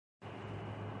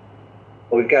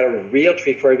Well, we've got a real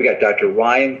treat for you. We've got Dr.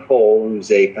 Ryan Cole, who's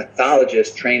a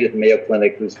pathologist trained at the Mayo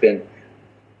Clinic, who's been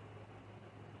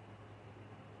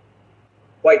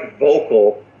quite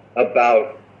vocal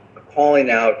about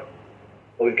calling out.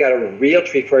 Well, we've got a real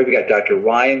treat for you. We've got Dr.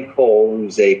 Ryan Cole,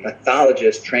 who's a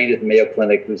pathologist trained at the Mayo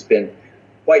Clinic, who's been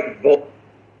quite vocal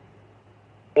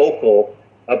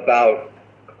about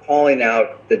calling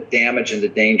out the damage and the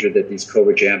danger that these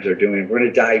COVID jabs are doing. We're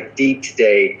going to dive deep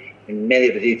today in many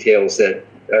of the details that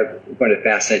are going to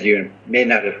fascinate you and may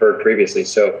not have heard previously.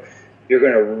 So you're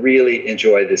going to really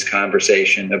enjoy this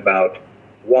conversation about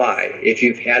why, if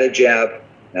you've had a jab,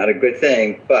 not a good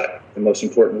thing, but the most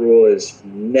important rule is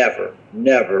never,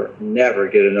 never, never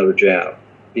get another jab,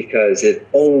 because it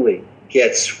only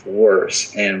gets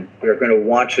worse. And we're going to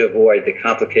want to avoid the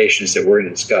complications that we're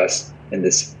going to discuss in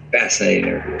this fascinating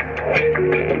interview.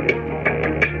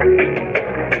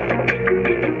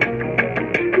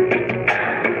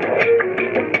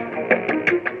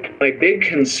 My big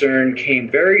concern came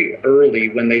very early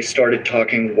when they started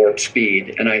talking warp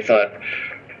speed, and I thought,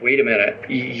 wait a minute,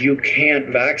 you can't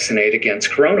vaccinate against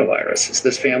coronaviruses.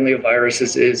 This family of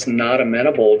viruses is not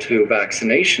amenable to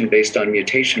vaccination based on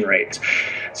mutation rates.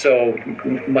 So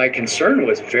my concern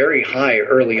was very high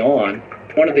early on.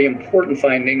 One of the important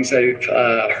findings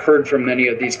I've heard from many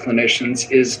of these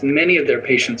clinicians is many of their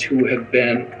patients who have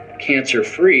been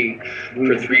cancer-free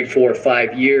for 3, 4,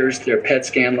 5 years, their PET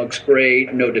scan looks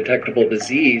great, no detectable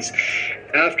disease.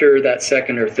 After that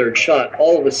second or third shot,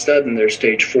 all of a sudden they're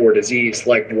stage 4 disease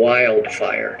like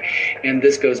wildfire. And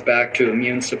this goes back to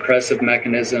immune suppressive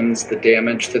mechanisms, the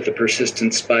damage that the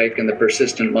persistent spike and the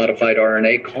persistent modified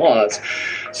RNA cause.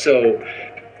 So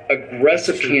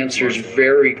aggressive cancers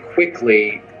very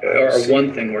quickly are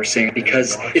one thing we're seeing,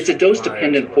 because it's a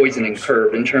dose-dependent poisoning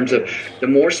curve in terms of the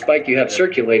more spike you have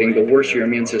circulating, the worse your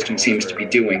immune system seems to be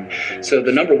doing. So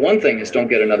the number one thing is don't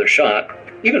get another shot.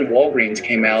 Even Walgreens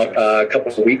came out a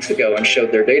couple of weeks ago and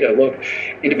showed their data. Look,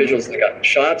 individuals that got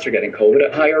shots are getting COVID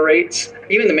at higher rates.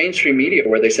 Even the mainstream media,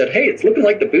 where they said, hey, it's looking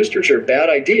like the boosters are a bad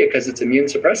idea because it's immune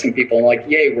suppressing people. I'm like,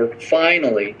 yay, we're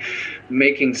finally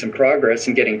making some progress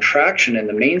and getting traction in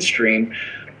the mainstream,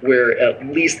 where at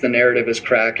least the narrative is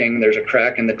cracking. There's a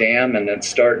crack in the dam and it's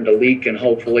starting to leak, and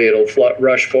hopefully it'll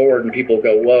rush forward and people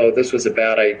go, whoa, this was a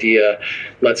bad idea.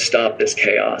 Let's stop this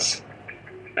chaos.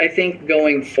 I think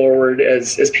going forward,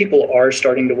 as people are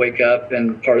starting to wake up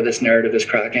and part of this narrative is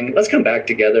cracking, let's come back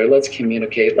together. Let's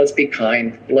communicate. Let's be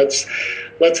kind. Let's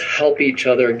help each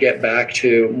other get back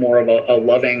to more of a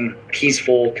loving,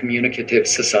 peaceful, communicative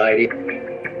society.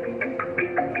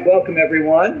 Welcome,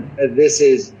 everyone. This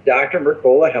is Dr.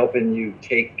 Mercola helping you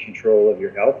take control of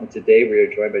your health. And today we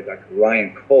are joined by Dr.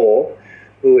 Ryan Cole,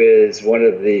 who is one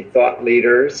of the thought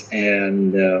leaders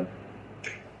and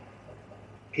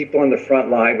people on the front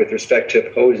line with respect to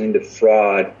opposing the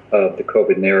fraud of the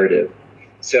COVID narrative.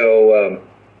 So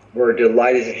we're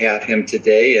delighted to have him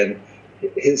today, and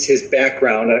his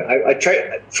background. I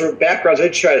try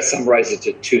to summarize it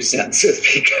to 2 sentences,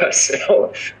 because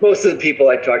most of the people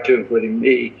I talk to, including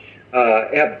me,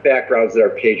 have backgrounds that are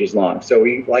pages long. So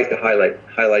we like to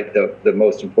highlight the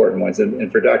most important ones.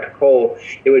 And for Dr. Cole,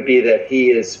 it would be that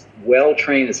he is well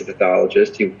trained as a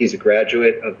pathologist. He's a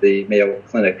graduate of the Mayo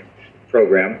Clinic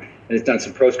program, and has done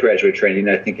some postgraduate training.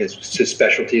 I think his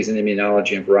specialties in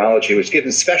immunology and virology, which gives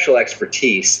him special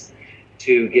expertise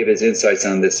to give his insights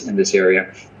on this in this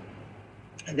area.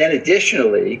 And then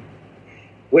additionally,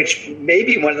 which may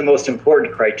be one of the most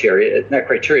important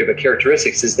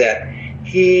characteristics, is that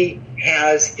he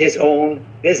has his own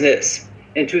business.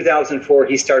 In 2004,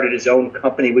 he started his own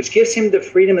company, which gives him the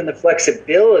freedom and the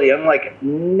flexibility, unlike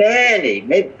many,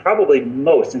 maybe probably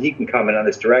most, and he can comment on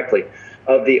this directly,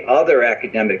 of the other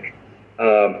academic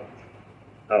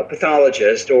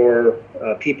pathologists or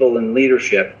people in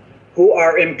leadership who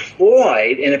are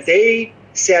employed, and if they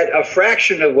said a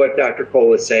fraction of what Dr.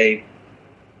 Cole is saying,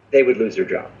 they would lose their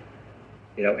job.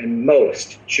 And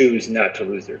most choose not to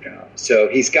lose their job. So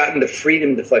he's gotten the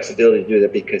freedom, the flexibility to do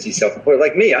that because he's self-employed.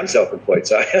 Like me, I'm self-employed,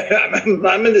 so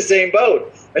I'm in the same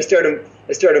boat. I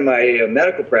started my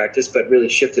medical practice, but really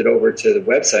shifted over to the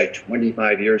website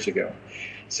 25 years ago.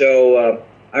 So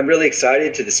I'm really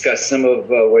excited to discuss some of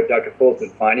what Dr. Cole's been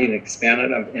finding and expand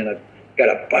on, and I've got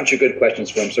a bunch of good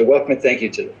questions for him. So welcome and thank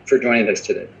you for joining us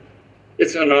today.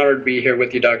 It's an honor to be here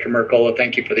with you, Dr. Mercola.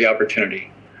 Thank you for the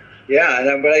opportunity. Yeah,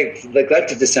 and what I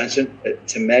neglected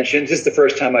to mention, this is the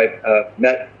first time I've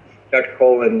met Dr.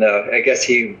 Cole, and I guess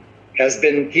he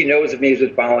knows of me. He's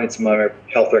been following some of our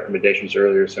health recommendations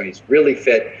earlier, so he's really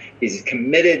fit. He's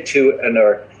committed to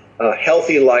a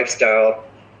healthy lifestyle,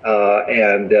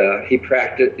 and he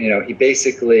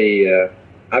basically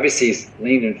obviously he's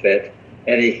lean and fit,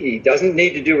 and he doesn't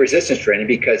need to do resistance training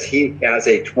because he has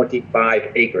a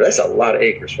 25-acre, that's a lot of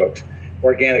acres, folks,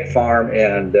 organic farm,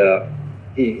 and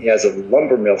he has a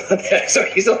lumber mill on that, so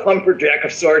he's a lumberjack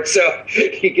of sorts, so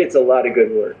he gets a lot of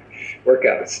good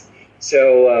workouts.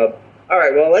 So, all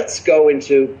right, well, let's go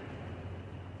into,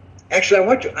 actually,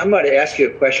 I'm going to ask you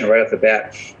a question right off the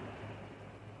bat,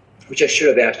 which I should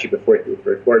have asked you before the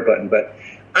record button, but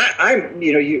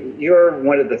you're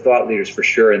one of the thought leaders for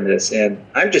sure in this, and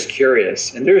I'm just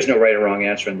curious, and there is no right or wrong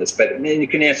answer in this, but you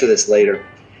can answer this later,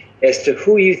 as to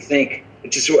who you think, I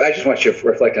just want you to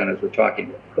reflect on as we're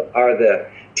talking, are the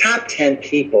top 10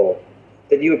 people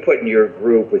that you would put in your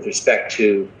group with respect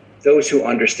to those who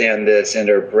understand this and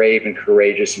are brave and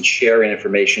courageous and sharing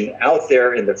information out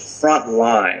there in the front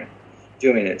line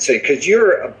doing it. So, because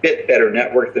you're a bit better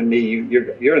networked than me,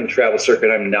 you're in the travel circuit,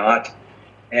 I'm not.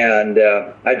 And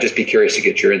I'd just be curious to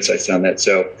get your insights on that.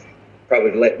 So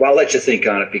probably I'll let you think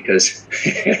on it because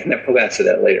we'll answer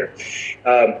that later.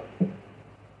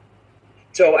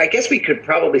 So I guess we could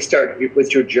probably start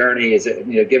with your journey,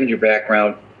 given your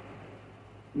background,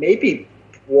 maybe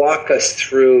walk us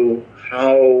through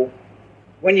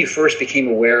when you first became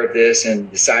aware of this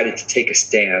and decided to take a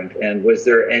stand, and was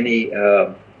there any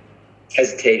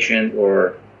hesitation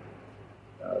or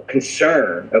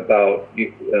concern about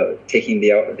taking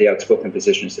the outspoken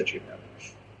positions that you have?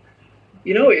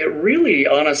 It really,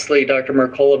 honestly, Dr.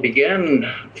 Mercola, began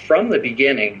from the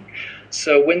beginning.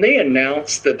 So when they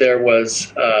announced that there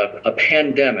was a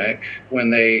pandemic, when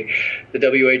the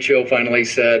WHO finally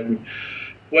said,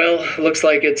 well, looks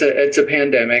like it's a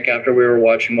pandemic, after we were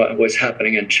watching what was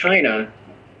happening in China,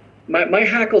 my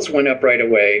hackles went up right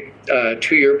away.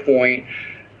 To your point,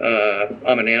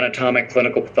 I'm an anatomic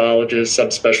clinical pathologist,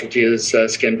 subspecialty is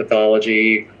skin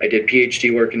pathology. I did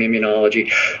PhD work in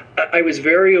immunology. I was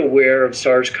very aware of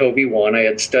SARS-CoV-1. I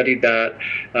had studied that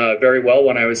very well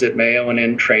when I was at Mayo and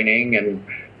in training, and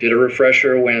did a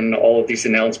refresher when all of these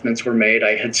announcements were made.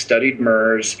 I had studied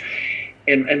MERS.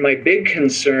 And my big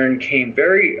concern came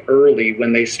very early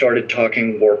when they started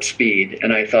talking warp speed.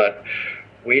 And I thought,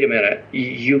 wait a minute,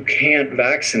 you can't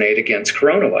vaccinate against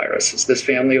coronaviruses. This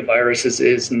family of viruses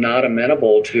is not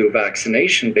amenable to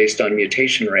vaccination based on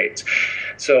mutation rates.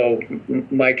 So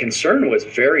my concern was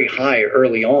very high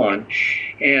early on.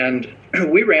 And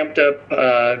we ramped up,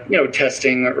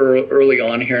 testing early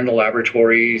on here in the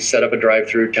laboratory, set up a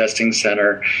drive-through testing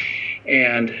center.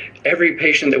 And every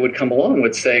patient that would come along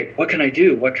would say, what can I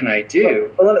do? What can I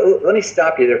do? Well, let me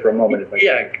stop you there for a moment. If I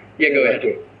can. Go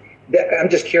ahead. I'm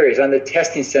just curious, on the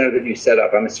testing center that you set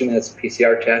up, I'm assuming that's a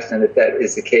PCR test, and if that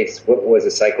is the case, what was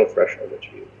a cycle threshold that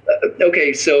you used?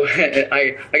 Okay, so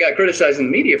I got criticized in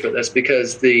the media for this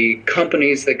because the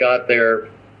companies that got their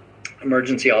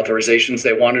emergency authorizations,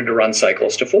 they wanted to run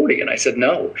cycles to 40, and I said,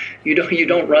 no, you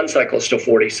don't run cycles to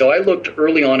 40. So I looked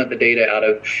early on at the data out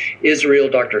of Israel,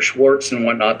 Dr. Schwartz and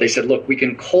whatnot. They said, look, we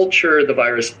can culture the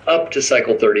virus up to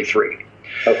cycle 33.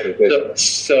 Okay, good.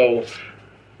 So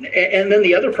and then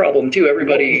the other problem too,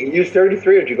 everybody. You used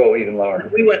 33, or did you go even lower?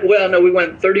 We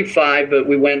went 35, but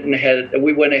we went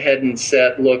ahead and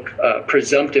said, look,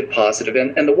 presumptive positive.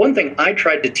 And the one thing I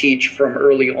tried to teach from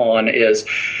early on is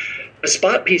a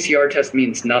spot PCR test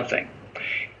means nothing.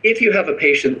 If you have a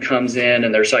patient that comes in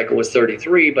and their cycle was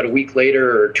 33, but a week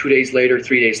later or 2 days later,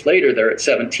 3 days later, they're at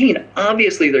 17,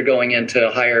 obviously they're going into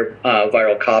higher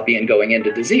viral copy and going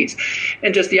into disease.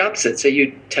 And just the opposite. Say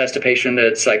you test a patient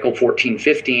at cycle 14,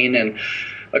 15, and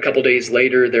a couple days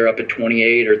later they're up at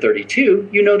 28 or 32,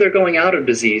 they're going out of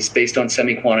disease based on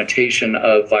semi-quantitation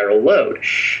of viral load.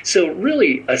 So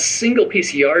really a single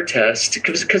PCR test,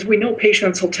 because we know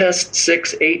patients will test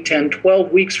 6, 8, 10,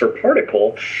 12 weeks for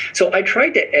particle. So I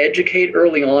tried to educate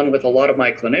early on with a lot of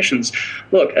my clinicians,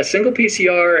 look, a single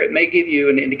PCR, it may give you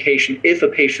an indication if a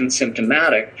patient's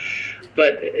symptomatic.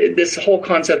 But this whole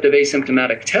concept of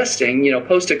asymptomatic testing,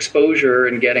 post-exposure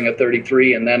and getting a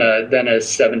 33 and then a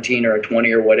 17 or a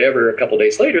 20 or whatever a couple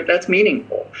days later, that's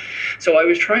meaningful. So I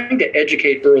was trying to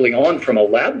educate early on from a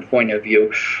lab point of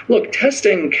view. Look,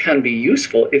 testing can be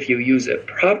useful if you use it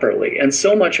properly. And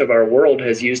so much of our world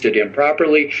has used it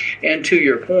improperly. And to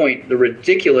your point, the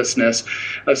ridiculousness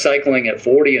of cycling at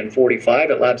 40 and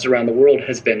 45 at labs around the world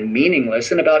has been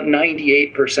meaningless, and about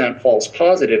 98% false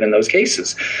positive in those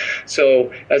cases.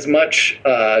 So as much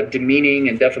demeaning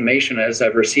and defamation as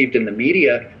I've received in the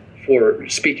media for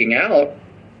speaking out,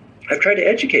 I've tried to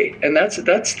educate. And that's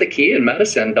the key in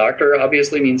medicine. Doctor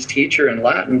obviously means teacher in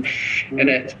Latin, and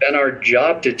it's been our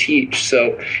job to teach.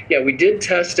 So, yeah, we did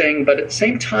testing, but at the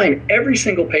same time, every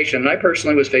single patient, and I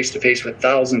personally was face-to-face with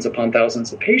thousands upon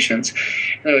thousands of patients,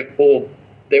 and they're like, well,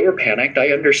 were panicked. I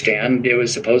understand it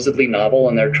was supposedly novel,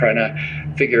 and they're trying to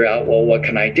figure out, well, what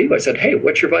can I do? I said, hey,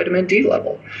 what's your vitamin D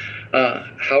level?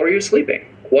 How are you sleeping?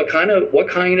 What kind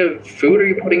of food are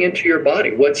you putting into your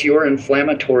body? What's your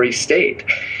inflammatory state?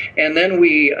 And then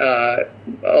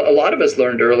a lot of us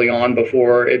learned early on,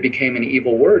 before it became an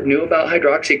evil word, knew about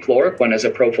hydroxychloroquine as a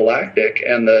prophylactic,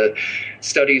 and the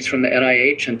studies from the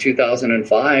NIH in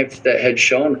 2005 that had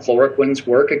shown chloroquine's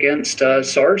work against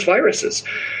SARS viruses.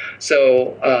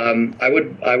 So I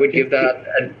would give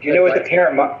that. Do you know what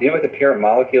the parent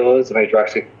molecule is of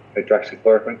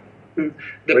hydroxychloroquine? Where's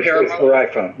it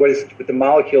derived from? What the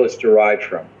molecule is derived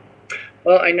from?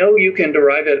 Well, I know you can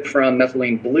derive it from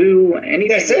methylene blue. Anything.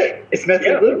 That's it. It's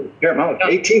methylene blue. Parent molecule.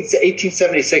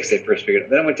 1876 they first figured it.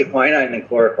 Then it went to quinine, then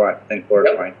chloroquine, then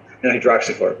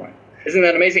hydroxychloroquine. Isn't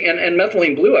that amazing? And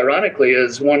methylene blue, ironically,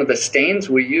 is one of the stains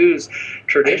we use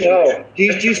traditionally. I know. Do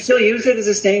you still use it as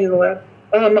a stain in the lab?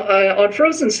 On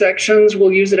frozen sections,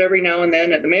 we'll use it every now and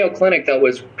then. At the Mayo Clinic, that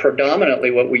was predominantly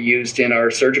what we used in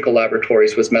our surgical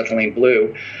laboratories, was methylene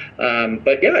blue.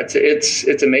 But yeah,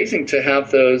 it's amazing to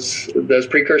have those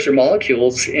precursor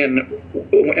molecules in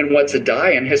what's a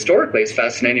dye. And historically, it's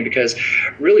fascinating because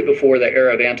really before the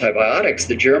era of antibiotics,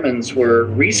 the Germans were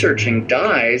researching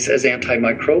dyes as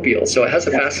antimicrobial. So it has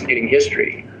a fascinating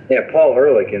history. Yeah, Paul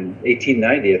Ehrlich in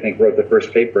 1890, I think, wrote the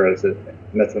first paper as a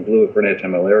methylene blue for an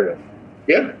antimalarial.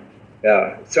 Yeah.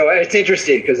 Yeah. So it's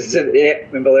interesting because it's a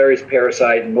malaria's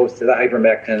parasite, and most of the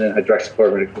ivermectin and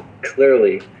hydroxychloroquine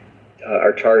clearly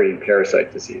are targeting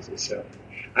parasite diseases. So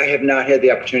I have not had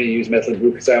the opportunity to use methylene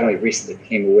blue because I only recently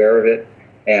became aware of it.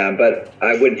 But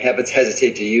I wouldn't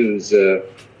hesitate to use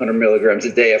 100 milligrams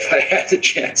a day if I had the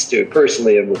chance to,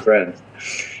 personally and with friends.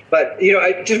 But,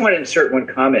 I just want to insert one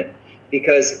comment,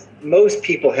 because most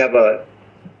people have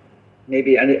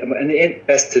maybe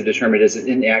best to determine is an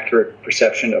inaccurate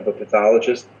perception of a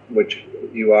pathologist, which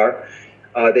you are.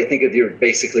 They think of you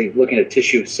basically looking at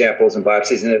tissue samples and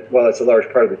biopsies, and it's a large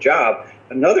part of the job.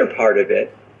 Another part of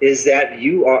it is that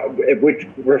you are, which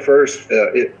refers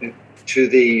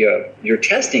to your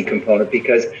testing component,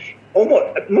 because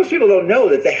most people don't know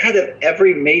that the head of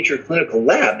every major clinical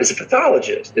lab is a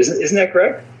pathologist. Isn't that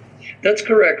correct? That's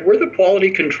correct. We're the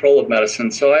quality control of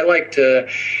medicine. So I like to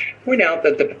point out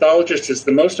that the pathologist is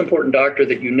the most important doctor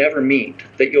that you never meet,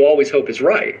 that you always hope is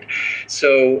right.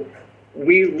 So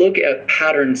we look at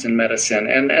patterns in medicine,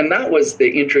 and that was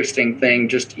the interesting thing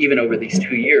just even over these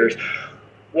 2 years.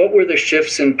 What were the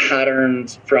shifts in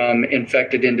patterns from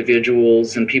infected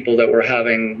individuals and people that were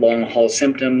having long-haul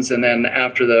symptoms? And then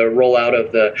after the rollout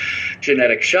of the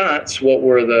genetic shots, what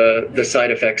were the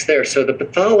side effects there? So the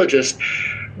pathologist,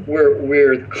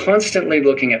 we're constantly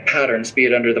looking at patterns, be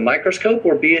it under the microscope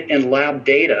or be it in lab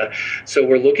data. So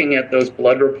we're looking at those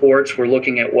blood reports. We're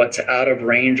looking at what's out of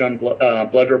range on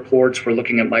blood reports. We're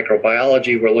looking at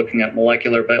microbiology. We're looking at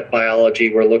molecular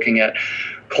biology. We're looking at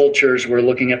cultures. We're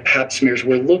looking at pap smears.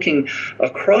 We're looking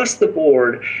across the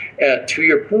board at, to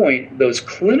your point, those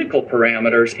clinical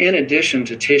parameters in addition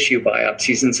to tissue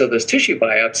biopsies. And so those tissue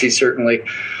biopsies certainly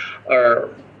are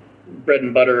bread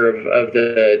and butter of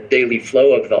the daily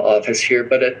flow of the office here.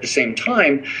 But at the same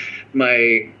time,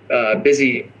 my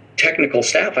busy technical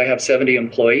staff, I have 70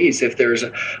 employees. If there's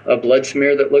a blood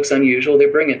smear that looks unusual, they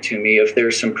bring it to me. If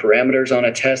there's some parameters on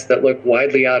a test that look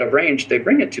widely out of range, they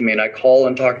bring it to me, and I call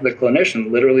and talk to the clinician,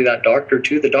 literally that doctor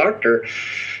to the doctor.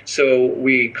 So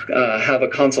we have a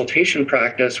consultation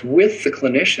practice with the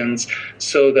clinicians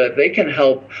so that they can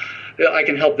I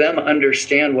can help them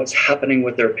understand what's happening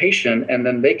with their patient, and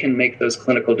then they can make those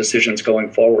clinical decisions going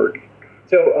forward.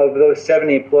 So of those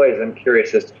 70 employees, I'm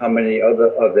curious as to how many of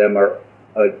them are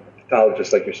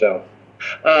pathologists like yourself.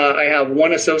 I have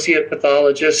one associate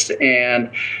pathologist, and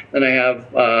then I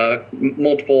have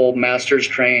multiple master's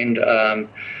trained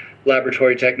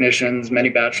laboratory technicians, many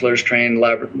bachelor's trained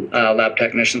lab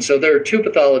technicians. So there are 2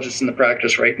 pathologists in the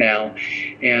practice right now.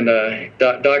 And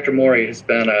Dr. Morey has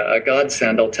been a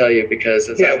godsend, I'll tell you, because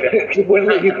you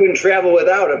couldn't travel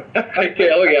without him.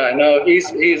 Oh yeah, no,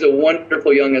 he's a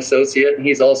wonderful young associate, and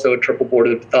he's also a triple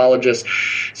boarded pathologist.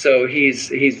 So he's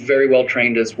very well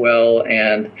trained as well.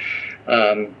 And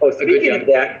speaking of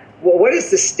that, well, what is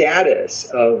the status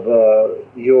of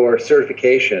your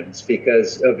certifications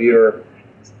because of your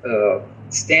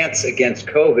stance against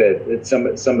COVID? That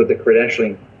some of the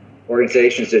credentialing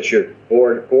organizations that you're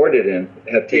boarded in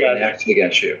have taken action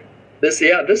against you. This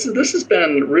has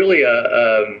been really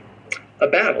a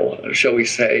battle, shall we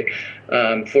say.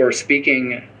 for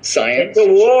speaking science. It's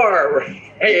a war.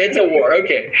 Hey, it's a war.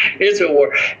 Okay. It's a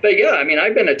war. But yeah, I mean,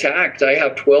 I've been attacked. I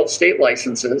have 12 state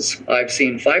licenses. I've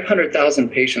seen 500,000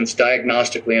 patients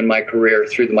diagnostically in my career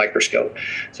through the microscope.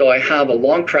 So I have a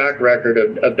long track record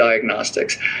of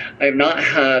diagnostics. I have not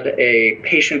had a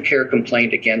patient care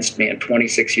complaint against me in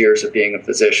 26 years of being a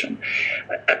physician.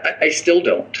 I still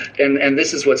don't. And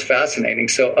this is what's fascinating.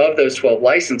 So of those 12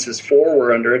 licenses, 4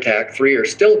 were under attack, 3 are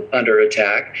still under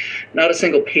attack. Not a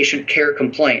single patient care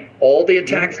complaint. All the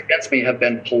attacks against me have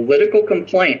been political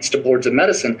complaints to boards of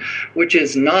medicine, which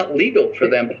is not legal for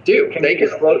them to do. Can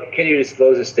you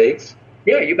disclose the states?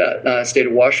 Yeah, you bet. State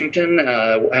of Washington,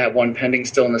 I have one pending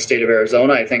still in the state of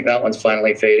Arizona. I think that one's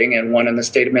finally fading, and one in the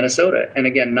state of Minnesota. And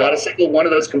again, not a single one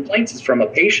of those complaints is from a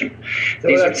patient. So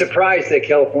I'm surprised that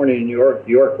California and New York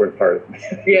weren't part of it.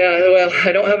 Yeah, well,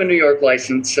 I don't have a New York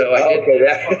license, so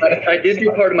I did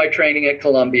do part of my training at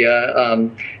Columbia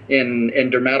in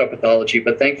dermatopathology,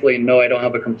 but thankfully, no, I don't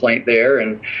have a complaint there.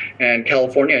 And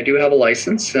California, I do have a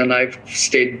license, and I've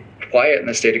stayed quiet in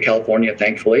the state of California,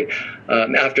 thankfully.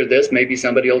 After this, maybe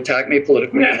somebody will attack me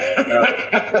politically. And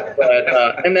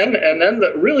then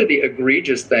the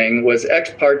egregious thing was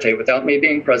ex parte, without me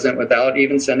being present, without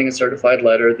even sending a certified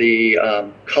letter, the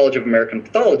College of American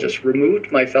Pathologists removed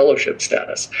my fellowship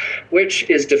status, which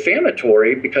is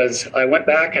defamatory because I went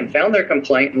back and found their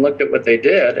complaint and looked at what they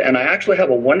did, and I actually have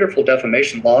a wonderful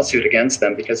defamation lawsuit against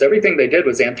them because everything they did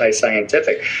was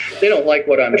anti-scientific. They don't like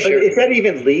what I'm sharing. Is that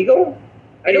even legal?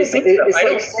 I don't think so. It's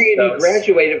like saying you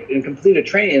graduated and completed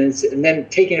training and then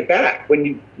taking it back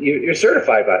when you're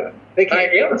certified by them. They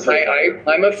can't.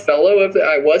 I'm a fellow of.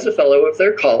 I was a fellow of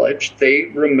their college. They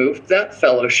removed that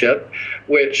fellowship,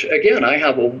 which again I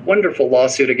have a wonderful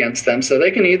lawsuit against them. So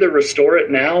they can either restore it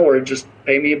now or just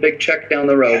pay me a big check down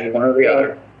the road, one or the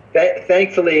other.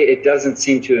 Thankfully, it doesn't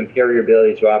seem to impair your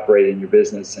ability to operate in your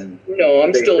business and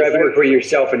revenue for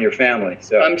yourself and your family.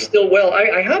 So I'm still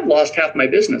I have lost half my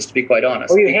business, to be quite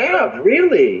honest. Oh, you have?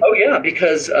 Really? Oh, yeah,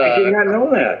 because I did not know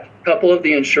that. A couple of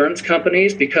the insurance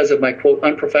companies, because of my quote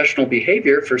unprofessional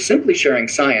behavior for simply sharing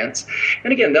science,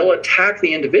 and again, they'll attack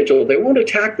the individual. They won't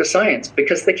attack the science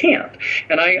because they can't.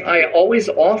 And I always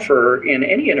offer in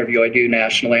any interview I do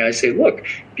nationally, I say, look,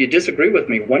 if you disagree with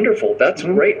me, wonderful. That's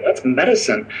great. That's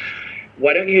medicine.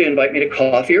 Why don't you invite me to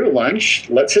coffee or lunch?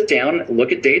 Let's sit down,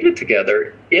 look at data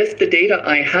together. If the data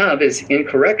I have is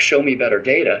incorrect, show me better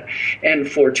data. And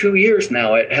for 2 years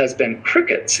now, it has been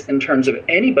crickets in terms of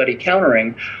anybody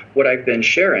countering what I've been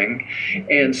sharing.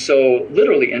 And so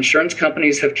literally insurance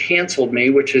companies have canceled me,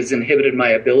 which has inhibited my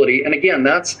ability. And again,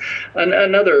 that's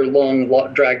another long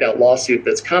dragged out lawsuit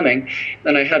that's coming.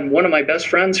 And I had one of my best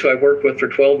friends who I worked with for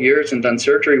 12 years and done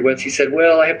surgery with. He said,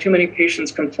 well, I have too many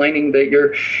patients complaining that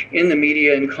you're in the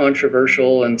media and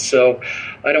controversial. And so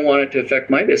I don't want it to affect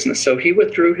my business. So he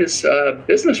withdrew his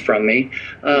business from me,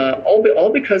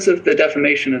 all because of the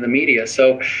defamation of the media.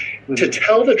 So to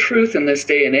tell the truth in this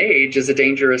day and age is a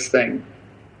dangerous thing.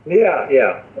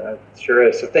 Yeah, sure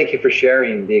is. So thank you for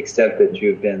sharing the extent that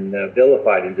you've been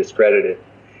vilified and discredited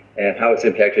and how it's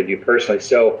impacted you personally.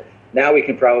 So now we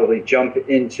can probably jump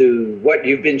into what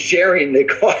you've been sharing that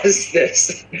caused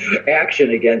this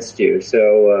action against you.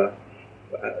 So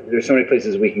there's so many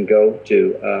places we can go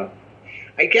to.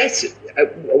 I guess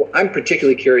I'm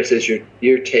particularly curious as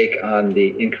your take on the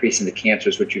increase in the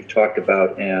cancers, which you've talked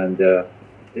about, and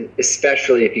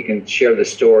especially if you can share the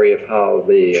story of how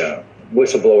the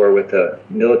whistleblower with the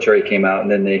military came out and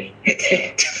then they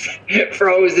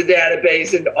froze the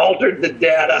database and altered the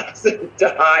data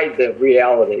to hide the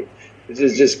reality. This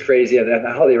is just crazy, and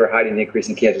how they were hiding the increase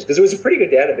in cancers, because it was a pretty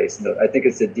good database. I think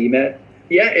it's the DMET.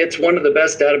 Yeah, it's one of the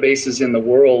best databases in the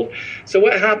world. So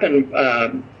what happened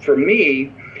for me,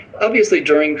 obviously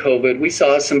during COVID, we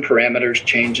saw some parameters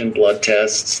change in blood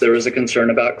tests. There was a concern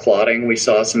about clotting. We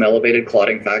saw some elevated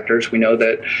clotting factors. We know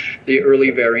that the early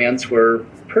variants were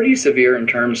pretty severe in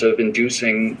terms of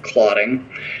inducing clotting,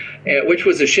 which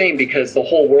was a shame because the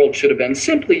whole world should have been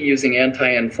simply using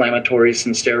anti-inflammatories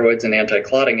and steroids and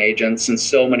anti-clotting agents, and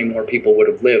so many more people would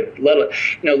have lived.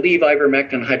 Leave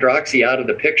ivermectin hydroxy out of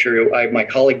the picture. My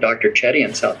colleague, Dr. Chetty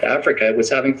in South Africa, was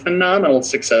having phenomenal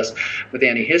success with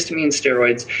antihistamine,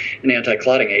 steroids, and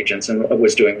anti-clotting agents and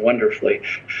was doing wonderfully.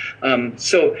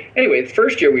 So anyway, the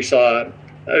first year we saw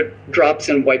drops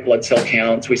in white blood cell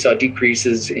counts. We saw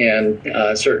decreases in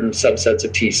certain subsets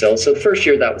of T cells. So the first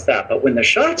year that was that. But when the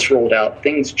shots rolled out,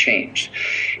 things changed.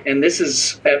 And this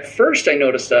is, at first I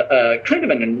noticed a kind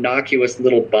of an innocuous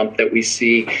little bump that we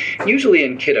see usually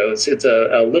in kiddos. It's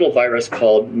a little virus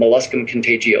called molluscum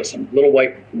contagiosum, little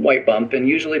white bump. And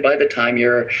usually by the time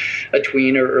you're a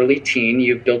tween or early teen,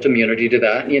 you've built immunity to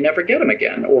that and you never get them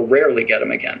again, or rarely get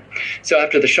them again. So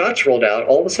after the shots rolled out,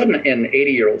 all of a sudden in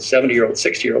 80-year-olds, 70-year-olds,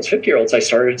 60-year-olds, 50-year-olds, I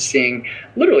started seeing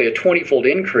literally a 20-fold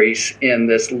increase in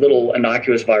this little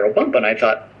innocuous viral bump. And I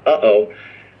thought, uh-oh,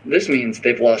 this means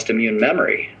they've lost immune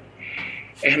memory.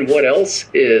 And what else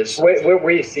is... Where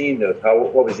were you seeing those?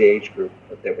 What was the age group?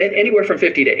 Anywhere from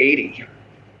 50 to 80.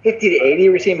 50 to 80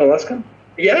 you were seeing molluscum?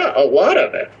 Yeah, a lot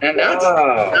of it. And that's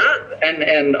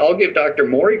and I'll give Dr.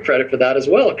 Mori credit for that as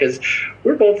well, because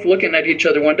we're both looking at each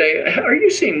other one day. Are you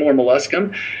seeing more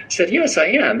molluscum? I said, yes, I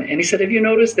am. And he said, have you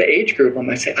noticed the age group?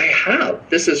 And I say, I have.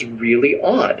 This is really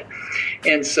odd.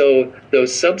 And so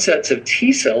those subsets of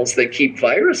T cells that keep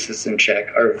viruses in check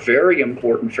are very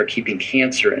important for keeping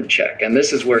cancer in check. And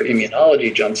this is where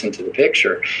immunology jumps into the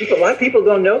picture. A lot of people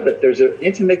don't know that there's an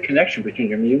intimate connection between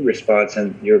your immune response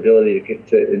and your ability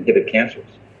to inhibit cancers.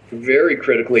 Very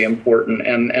critically important.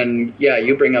 And yeah,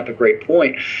 you bring up a great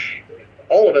point.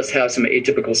 All of us have some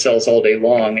atypical cells all day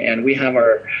long, and we have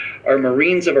our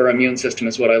marines of our immune system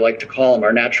is what I like to call them,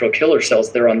 our natural killer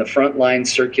cells. They're on the front line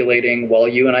circulating while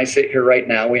you and I sit here right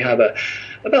now. We have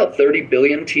about 30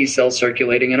 billion T cells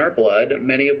circulating in our blood,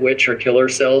 many of which are killer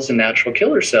cells and natural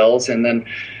killer cells, and then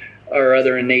our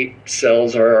other innate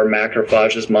cells are our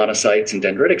macrophages, monocytes, and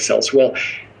dendritic cells. Well,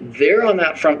 they're on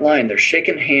that front line. They're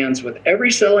shaking hands with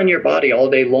every cell in your body all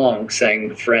day long,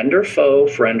 saying friend or foe,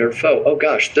 friend or foe. Oh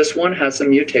gosh, this one has some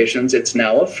mutations. It's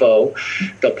now a foe.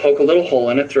 They'll poke a little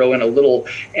hole in it, throw in a little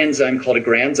enzyme called a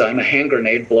granzyme, a hand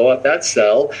grenade, blow up that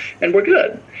cell, and we're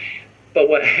good. But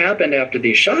what happened after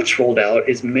these shots rolled out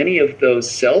is many of those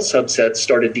cell subsets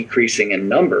started decreasing in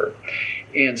number.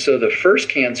 And so the first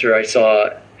cancer I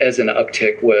saw as an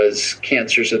uptick was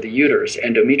cancers of the uterus,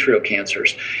 endometrial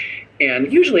cancers.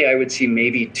 And usually I would see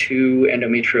maybe 2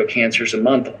 endometrial cancers a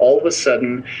month. All of a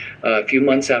sudden, a few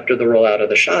months after the rollout of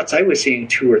the shots, I was seeing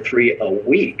 2 or 3 a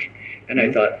week. And I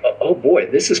thought, oh boy,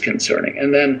 this is concerning.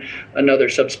 And then another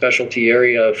subspecialty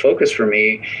area of focus for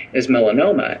me is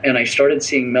melanoma. And I started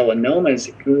seeing melanomas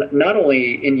not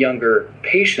only in younger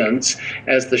patients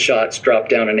as the shots dropped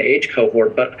down in age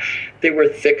cohort, but they were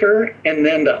thicker. And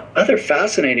then the other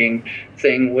fascinating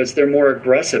thing was they're more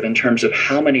aggressive in terms of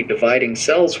how many dividing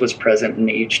cells was present in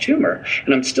each tumor.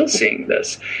 And I'm still seeing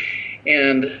this.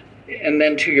 And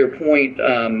then to your point,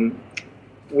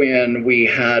 when we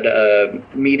had a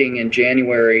meeting in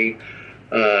January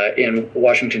in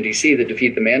Washington, D.C., the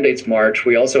Defeat the Mandates March,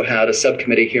 we also had a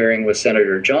subcommittee hearing with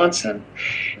Senator Johnson.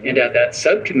 And at that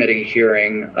subcommittee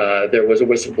hearing, there was a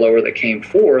whistleblower that came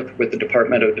forth with the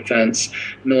Department of Defense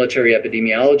Military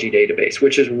Epidemiology Database,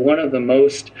 which is one of the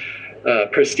most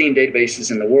pristine databases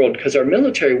in the world, because our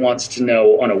military wants to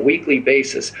know on a weekly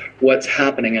basis what's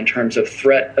happening in terms of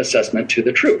threat assessment to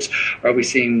the troops. Are we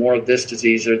seeing more of this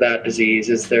disease or that disease?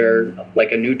 Is there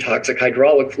like a new toxic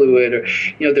hydraulic fluid? Or,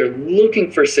 they're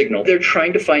looking for signal. They're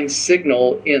trying to find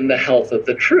signal in the health of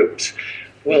the troops.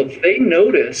 Well, they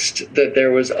noticed that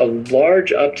there was a large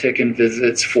uptick in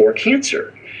visits for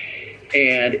cancer.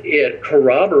 And it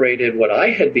corroborated what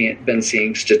I had been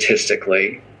seeing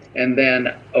statistically. And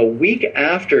then a week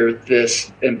after this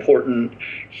important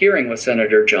hearing with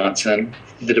Senator Johnson,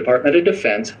 the Department of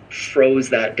Defense froze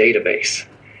that database.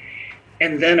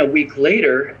 And then a week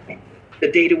later,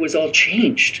 the data was all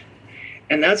changed.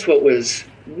 And that's what was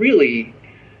really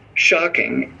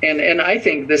shocking. And I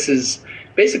think this is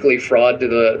basically fraud to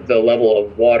the level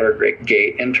of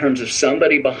Watergate in terms of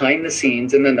somebody behind the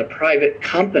scenes and then the private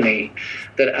company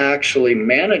that actually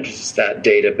manages that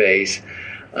database.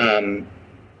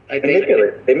 They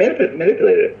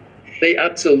manipulated it. They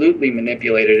absolutely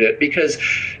manipulated it because...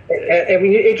 And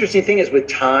the interesting thing is with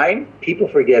time, people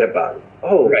forget about it.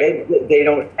 Oh, right. They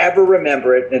don't ever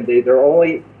remember it, and their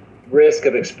only risk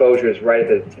of exposure is right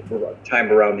at the time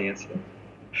around the incident.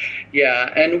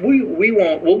 Yeah, and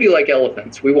we'll be like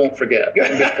elephants. We won't forget.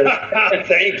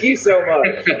 Thank you so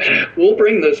much. We'll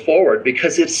bring this forward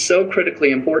because it's so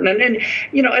critically important. And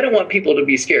I don't want people to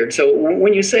be scared. So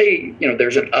when you say,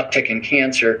 there's an uptick in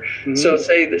cancer, so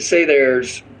say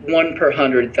there's 1 per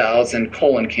 100,000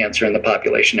 colon cancer in the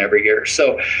population every year.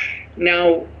 So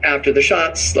now after the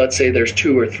shots, let's say there's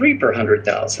 2 or 3 per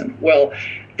 100,000. Well,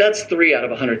 that's 3 out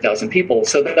of 100,000 people.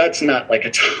 So that's not like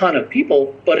a ton of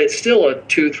people, but it's still a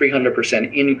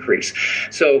 200-300% increase.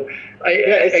 So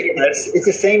It's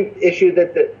the same issue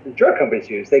that the drug companies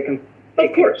use. They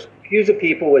confuse the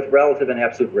people with relative and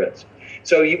absolute risk.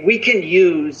 So we can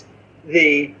use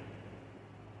the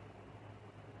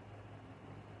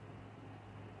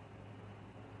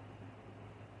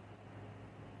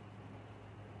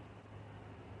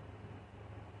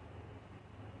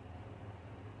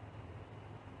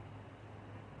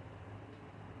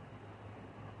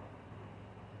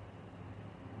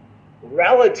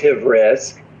relative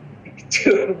risk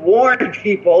to warn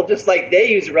people, just like they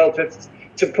use relative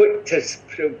to produce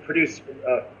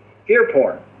fear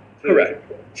porn. Correct.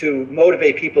 To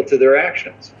motivate people to their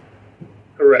actions.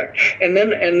 Correct. And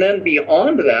then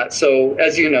beyond that, so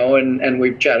as you know, and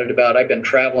we've chatted about, I've been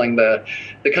traveling the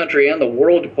country and the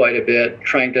world quite a bit,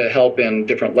 trying to help in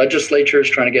different legislatures,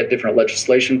 trying to get different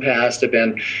legislation passed. I've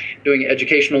been doing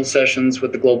educational sessions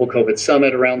with the Global COVID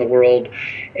Summit around the world.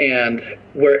 And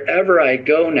wherever I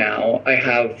go now, I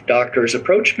have doctors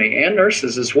approach me, and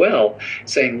nurses as well,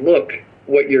 saying, look,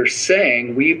 what you're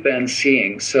saying, we've been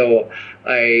seeing. So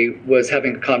I was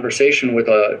having a conversation with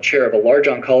a chair of a large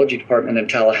oncology department in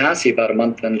Tallahassee about a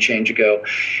month and change ago.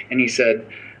 And he said,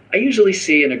 I usually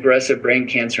see an aggressive brain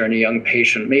cancer in a young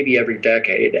patient maybe every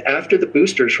decade. After the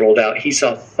boosters rolled out, he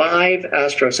saw 5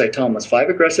 astrocytomas, 5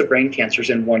 aggressive brain cancers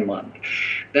in 1 month.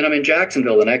 Then I'm in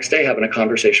Jacksonville the next day having a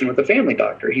conversation with a family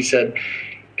doctor. He said,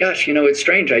 gosh, it's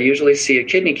strange. I usually see a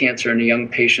kidney cancer in a young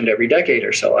patient every decade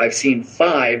or so. I've seen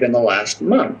 5 in the last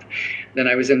month. Then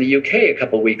I was in the UK a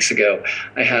couple of weeks ago.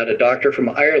 I had a doctor from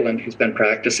Ireland who's been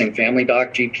practicing, family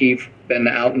doc, GP, been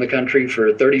out in the country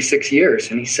for 36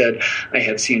 years. And he said, I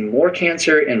have seen more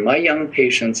cancer in my young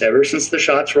patients ever since the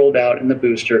shots rolled out in the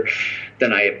booster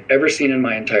than I have ever seen in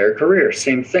my entire career.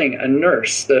 Same thing, a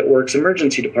nurse that works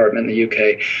emergency department in the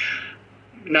UK.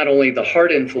 Not only the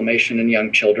heart inflammation in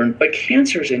young children, but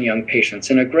cancers in young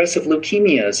patients and aggressive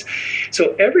leukemias.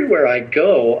 So everywhere I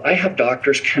go, I have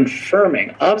doctors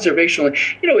confirming observationally,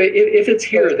 if it's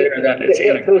here or there, then it's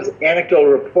anecdotal. Those anecdotal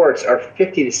reports are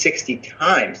 50 to 60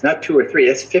 times, not 2 or 3.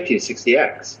 That's 50 to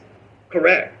 60x.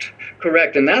 Correct.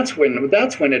 And that's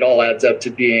when it all adds up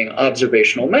to being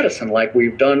observational medicine, like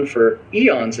we've done for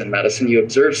eons in medicine. You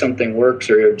observe something works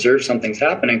or you observe something's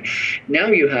happening. Now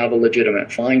you have a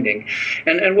legitimate finding.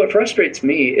 And what frustrates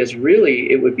me is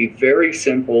really it would be very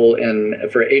simple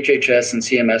for HHS and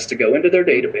CMS to go into their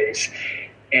database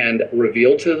and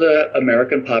reveal to the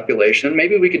American population.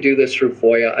 Maybe we could do this through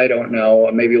FOIA. I don't know.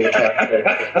 Maybe we'll talk.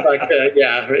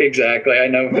 Yeah, exactly. I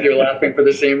know you're laughing for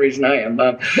the same reason I am.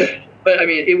 But I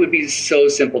mean, it would be so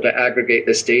simple to aggregate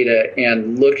this data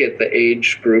and look at the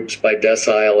age groups by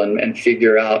decile and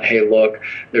figure out, hey, look,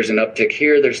 there's an uptick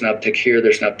here, there's an uptick here,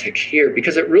 there's an uptick here.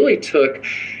 Because it really took,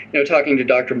 talking to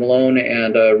Dr. Malone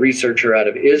and a researcher out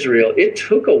of Israel, it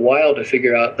took a while to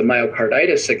figure out the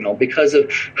myocarditis signal because of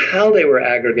how they were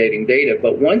aggregating data.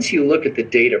 But once you look at the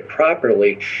data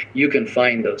properly, you can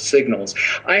find those signals.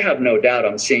 I have no doubt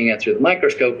I'm seeing it through the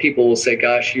microscope. People will say,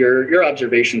 gosh, your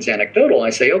observation's anecdotal. I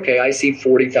say, okay, I see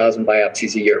 40,000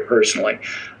 biopsies a year personally.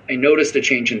 I noticed a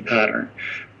change in pattern.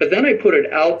 But then I put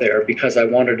it out there because I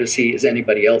wanted to see, is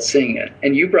anybody else seeing it?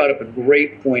 And you brought up a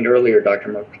great point earlier,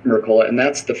 Dr. Mercola, and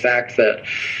that's the fact that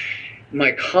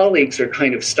my colleagues are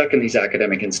kind of stuck in these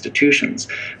academic institutions.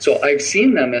 So I've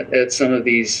seen them at some of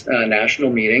these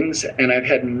national meetings, and I've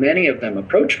had many of them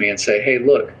approach me and say, hey,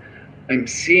 look, I'm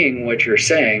seeing what you're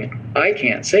saying. I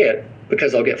can't say it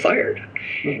because I'll get fired.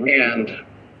 Mm-hmm. And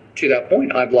to that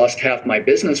point, I've lost half my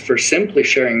business for simply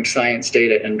sharing science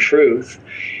data and truth.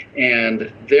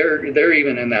 And they're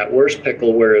even in that worst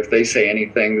pickle where if they say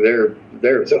anything, they're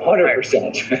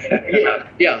 100%.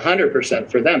 Yeah,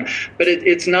 100% for them. But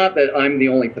it's not that I'm the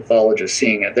only pathologist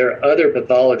seeing it. There are other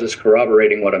pathologists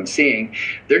corroborating what I'm seeing.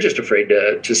 They're just afraid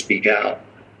to speak out.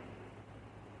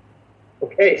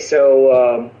 Okay,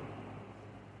 so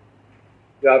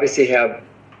you obviously have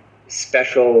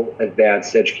special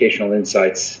advanced educational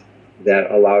insights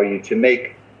that allow you to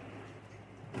make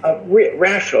a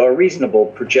rational or reasonable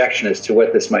projection as to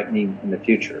what this might mean in the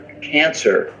future.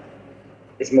 Cancer,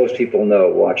 as most people know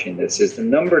watching this, is the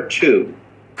number 2,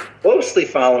 closely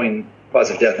following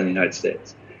cause of death in the United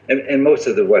States and most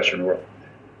of the Western world.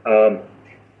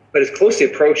 But it's closely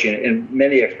approaching, and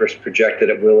many experts project that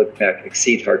it will in fact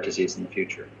exceed heart disease in the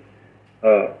future.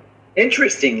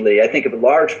 Interestingly, I think a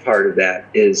large part of that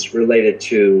is related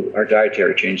to our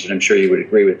dietary changes, and I'm sure you would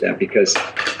agree with that, because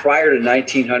prior to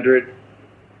 1900,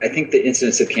 I think the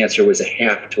incidence of cancer was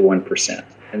 0.5 to 1%,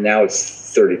 and now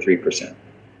it's 33%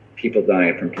 people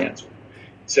dying from cancer.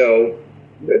 So,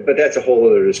 but that's a whole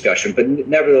other discussion. But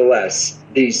nevertheless,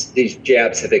 these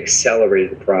jabs have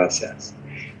accelerated the process.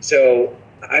 So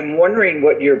I'm wondering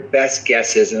what your best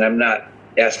guess is, and I'm not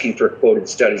asking for quoted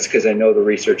studies because I know the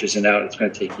research isn't out. It's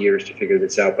going to take years to figure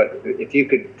this out. But if you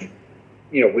could,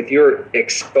 with your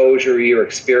exposure, your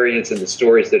experience, and the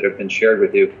stories that have been shared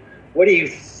with you, what do you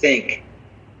think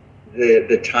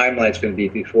the timeline is going to be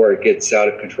before it gets out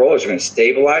of control? Is it going to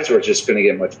stabilize, or is it just going to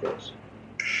get much worse?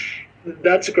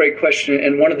 That's a great question.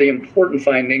 And one of the important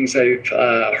findings I've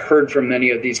heard from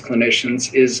many of these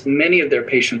clinicians is many of their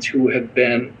patients who have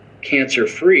been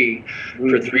cancer-free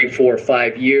for 3, 4,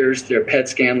 5 years, their PET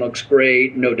scan looks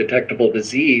great, no detectable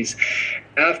disease.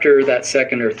 After that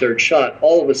second or third shot,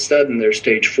 all of a sudden they're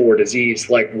stage 4 disease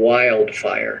like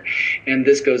wildfire. And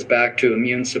this goes back to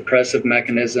immune suppressive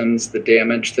mechanisms, the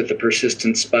damage that the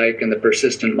persistent spike and the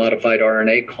persistent modified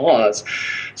RNA cause.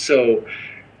 So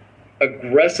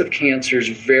aggressive cancers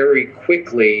very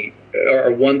quickly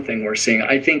are one thing we're seeing.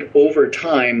 I think over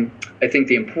time, I think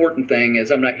the important thing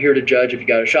is, I'm not here to judge if you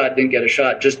got a shot, didn't get a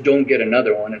shot, just don't get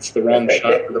another one. It's the wrong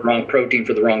shot for the wrong protein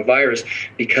for the wrong virus,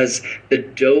 because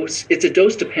it's a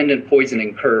dose-dependent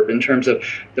poisoning curve in terms of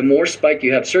the more spike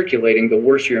you have circulating, the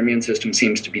worse your immune system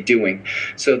seems to be doing.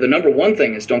 So the number one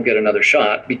thing is don't get another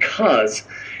shot, because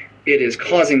it is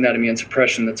causing that immune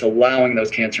suppression that's allowing those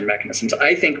cancer mechanisms.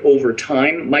 I think over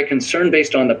time, my concern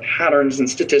based on the patterns and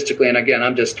statistically, and again,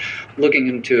 I'm just looking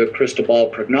into a crystal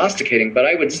ball prognosticating, but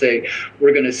I would say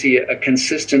we're going to see a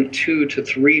consistent 2 to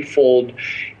 3-fold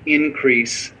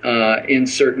increase in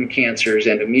certain cancers,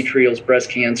 endometrials, breast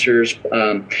cancers,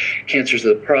 cancers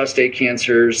of the prostate,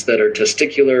 cancers that are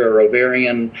testicular or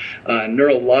ovarian,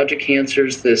 neurologic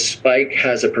cancers. This spike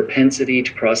has a propensity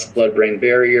to cross the blood-brain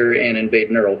barrier and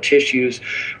invade neural tissues.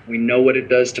 We know what it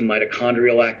does to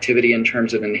mitochondrial activity in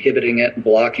terms of inhibiting it,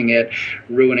 blocking it,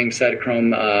 ruining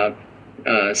cytochrome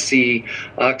C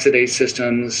oxidase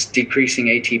systems, decreasing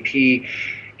ATP.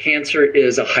 Cancer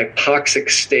is a hypoxic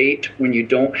state when you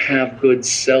don't have good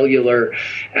cellular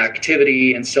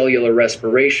activity and cellular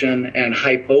respiration and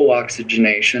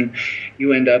hypooxygenation.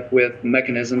 You end up with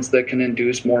mechanisms that can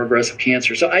induce more aggressive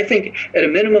cancer. So I think at a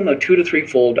minimum of 2 to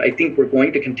 3-fold, I think we're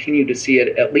going to continue to see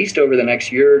it at least over the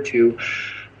next year or two.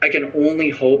 I can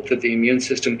only hope that the immune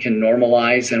system can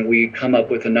normalize and we come up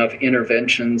with enough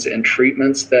interventions and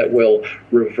treatments that will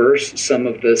reverse some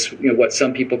of this, what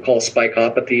some people call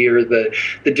spikeopathy, or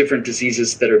the different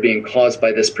diseases that are being caused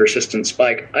by this persistent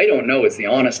spike. I don't know is the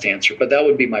honest answer, but that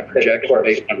would be my projection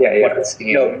based on what I'm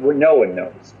seeing. No one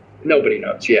knows. Nobody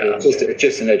knows, yeah. It's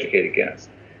just an educated guess.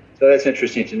 So that's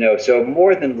interesting to know. So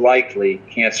more than likely,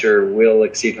 cancer will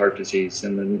exceed heart disease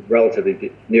in the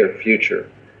relatively near future.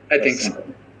 I think so.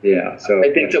 Yeah, so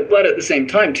I think so. But at the same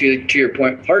time, to your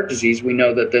point, heart disease, we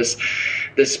know that this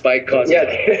spike causes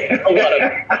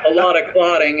a lot of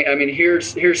clotting. I mean,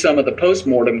 here's some of the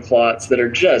postmortem clots that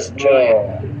are just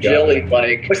giant,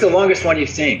 jelly-like. What's the longest one you've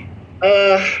seen?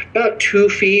 About 2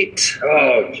 feet.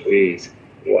 Oh, jeez.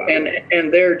 Wow.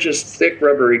 And they're just thick,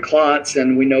 rubbery clots,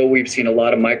 and we know we've seen a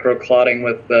lot of microclotting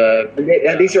with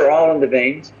and these are all in the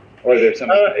veins? Or there's some?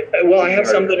 Well, I have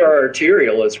some that are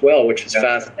arterial as well, which is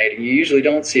fascinating. You usually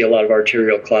don't see a lot of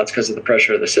arterial clots because of the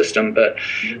pressure of the system, but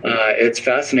it's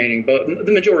fascinating. But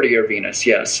the majority are venous,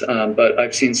 yes. But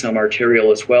I've seen some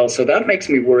arterial as well. So that makes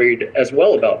me worried as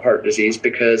well about heart disease,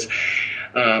 because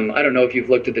I don't know if you've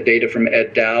looked at the data from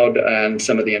Ed Dowd and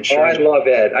some of the insurance. Oh, I love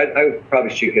Ed. I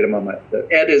probably should get him on my.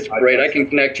 Ed is great. I can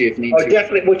connect you if you need to. Oh,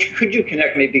 definitely. Well, could you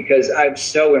connect me, because I'm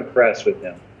so impressed with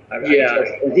him.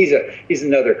 He's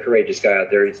another courageous guy out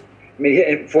there.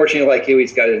 Unfortunately, like you,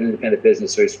 he's got an independent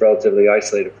business, so he's relatively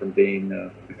isolated from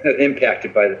being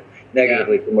impacted by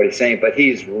negatively from what he's saying. But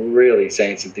he's really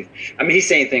saying some things. I mean, he's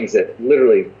saying things that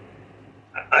literally,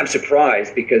 I'm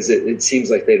surprised, because it seems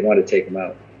like they'd want to take him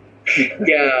out.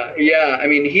 Yeah. I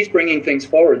mean, he's bringing things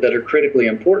forward that are critically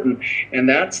important, and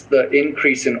that's the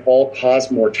increase in all-cause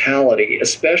mortality,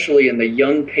 especially in the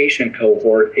young patient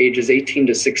cohort, ages 18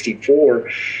 to 64.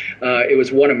 It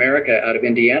was One America out of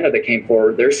Indiana that came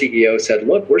forward. Their CEO said,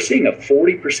 look, we're seeing a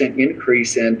 40%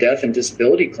 increase in death and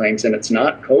disability claims, and it's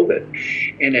not COVID.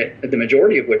 And the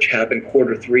majority of which happened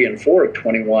quarter 3 and 4 of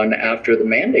 21 after the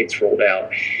mandates rolled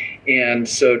out. And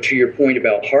so to your point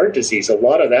about heart disease, a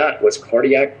lot of that was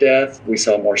cardiac death. We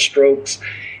saw more strokes.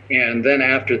 And then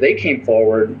after they came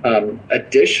forward,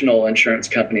 additional insurance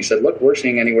companies said, look, we're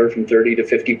seeing anywhere from 30 to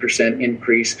 50%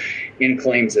 increase in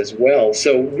claims as well.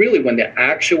 So really, when the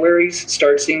actuaries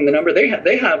start seeing the number,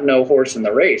 they have no horse in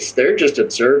the race. They're just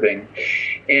observing.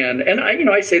 And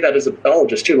I say that as a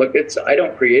pathologist too. Look, I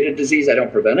don't create a disease. I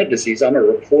don't prevent a disease. I'm a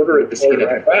reporter at the scene of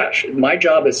the crash. My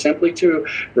job is simply to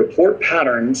report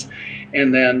patterns,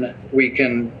 and then we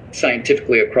can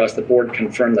scientifically across the board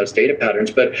confirm those data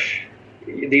patterns. But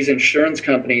these insurance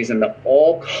companies and the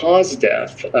all-cause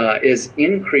death is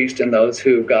increased in those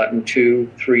who've gotten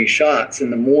 2-3 shots.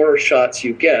 And the more shots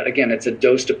you get, again, it's a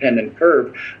dose-dependent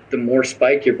curve, the more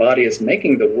spike your body is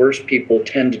making, the worse people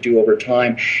tend to do over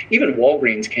time. Even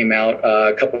Walgreens came out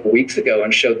a couple of weeks ago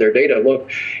and showed their data.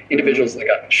 Look, individuals that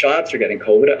got shots are getting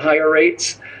COVID at higher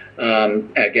rates.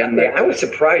 I was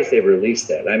surprised they released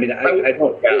that. I mean, I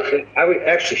was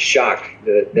actually shocked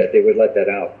that they would let that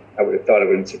out. I would have thought it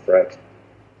wouldn't surprise.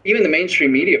 Even the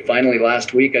mainstream media finally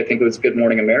last week, I think it was Good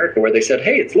Morning America, where they said,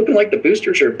 hey, it's looking like the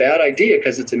boosters are a bad idea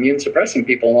because it's immune suppressing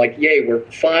people. I'm like, yay, we're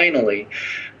finally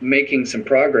making some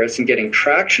progress and getting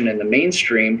traction in the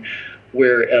mainstream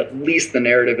where at least the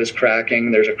narrative is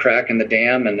cracking. There's a crack in the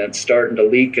dam and it's starting to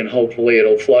leak, and hopefully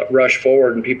it'll rush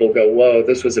forward and people go, whoa,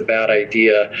 this was a bad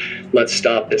idea. Let's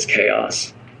stop this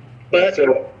chaos. But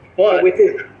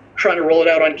trying to roll it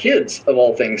out on kids, of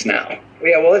all things now.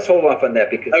 Yeah, well, let's hold off on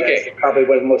that because that's probably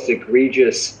one of the most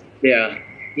egregious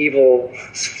evil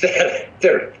that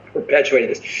they're perpetuating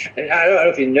this. And I don't know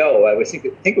if you know, I think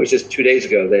it was just 2 days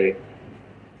ago,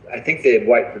 I think the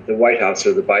White House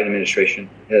or the Biden administration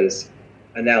has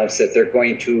announced that they're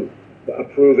going to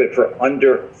approve it for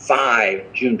under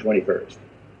 5 June 21st.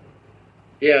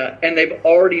 Yeah, and they've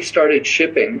already started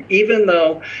shipping, even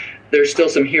though there's still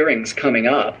some hearings coming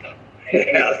up.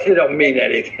 Yeah, they don't mean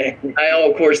anything.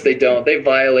 Of course they don't. They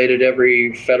violated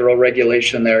every federal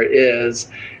regulation there is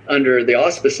under the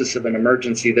auspices of an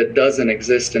emergency that doesn't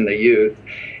exist in the youth.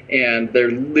 And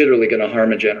they're literally going to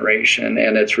harm a generation,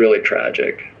 and it's really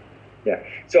tragic. Yeah.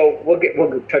 So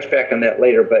we'll touch back on that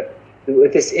later. But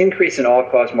with this increase in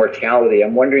all-cause mortality,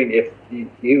 I'm wondering if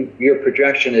your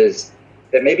projection is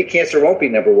that maybe cancer won't be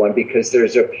number one because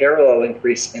there's a parallel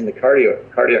increase in the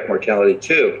cardiac mortality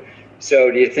too.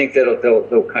 So do you think that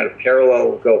they'll kind of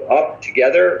parallel go up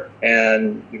together,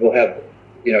 and we'll have,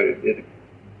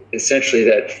 essentially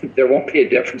that there won't be a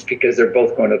difference because they're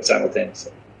both going up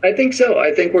simultaneously? I think so.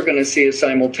 I think we're going to see a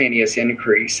simultaneous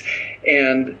increase.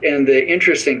 And the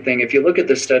interesting thing, if you look at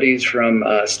the studies from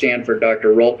Stanford, Dr.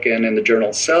 Roltgen, in the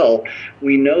journal Cell,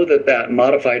 we know that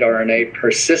modified RNA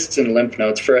persists in lymph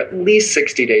nodes for at least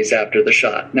 60 days after the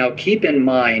shot. Now, keep in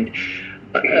mind,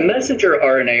 a messenger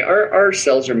RNA, our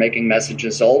cells are making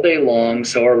messages all day long,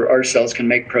 so our cells can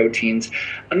make proteins.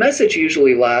 A message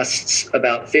usually lasts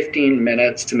about 15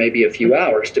 minutes to maybe a few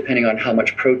hours, depending on how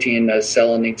much protein a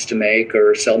cell needs to make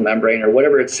or cell membrane or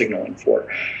whatever it's signaling for.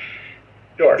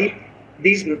 Sure.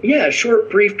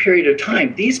 Short, brief period of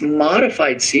time. These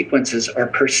modified sequences are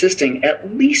persisting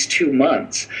at least 2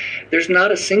 months. There's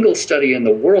not a single study in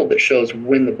the world that shows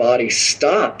when the body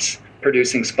stops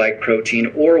producing spike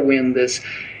protein or when this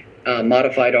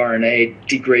modified RNA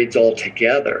degrades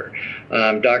altogether.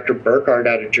 Dr. Burkhardt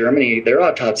out of Germany, their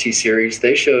autopsy series,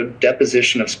 they showed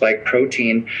deposition of spike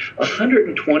protein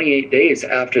 128 days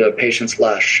after the patient's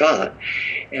last shot.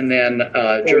 And then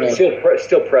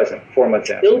still present 4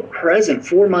 months out. Still present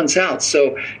 4 months out.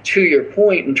 So to your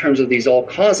point, in terms of these all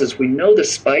causes, we know the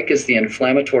spike is the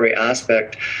inflammatory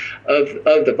aspect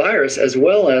of the virus, as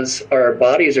well as our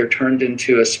bodies are turned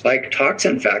into a spike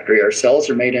toxin factory. Our cells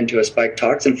are made into a spike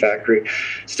toxin factory.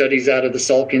 Studies out of the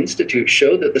Salk Institute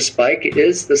show that the spike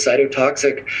is the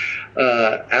cytotoxic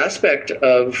aspect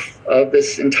of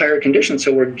this entire condition.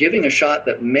 So we're giving a shot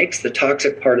that makes the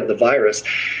toxic part of the virus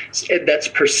that's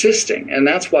persisting. And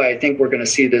that's why I think we're going to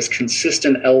see this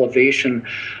consistent elevation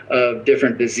of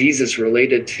different diseases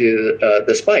related to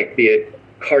the spike, be it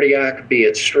cardiac, be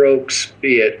it strokes,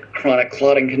 be it chronic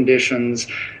clotting conditions,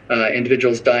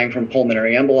 individuals dying from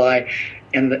pulmonary emboli.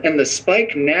 And the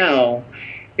spike now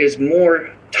is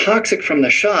more toxic from the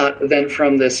shot than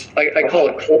from this, I call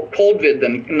it coldvid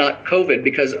than not COVID,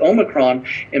 because Omicron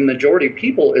in majority of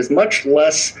people is much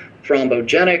less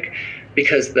thrombogenic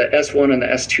because the S1 and the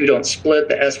S2 don't split.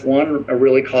 The S1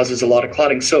 really causes a lot of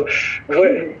clotting. So for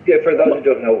those who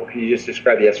don't know, can you just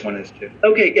describe the S1 and S2?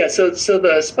 Okay, yeah, so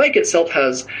the spike itself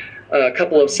has a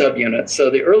couple of subunits. So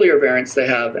the earlier variants, they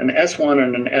have an S1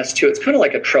 and an S2. It's kind of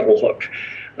like a treble hook.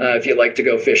 If you like to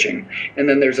go fishing. And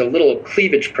then there's a little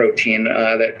cleavage protein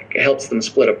that helps them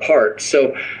split apart.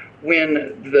 So when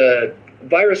the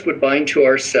virus would bind to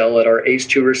our cell at our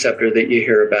ACE2 receptor that you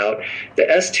hear about, the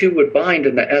S2 would bind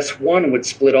and the S1 would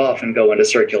split off and go into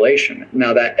circulation.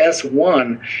 Now that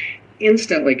S1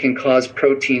 instantly can cause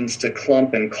proteins to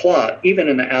clump and clot, even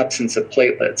in the absence of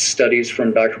platelets. Studies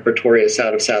from Dr. Pretorius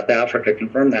out of South Africa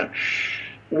confirm that.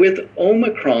 With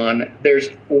Omicron, there's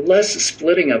less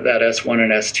splitting of that S1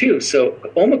 and S2. So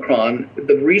Omicron,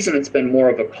 the reason it's been more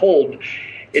of a cold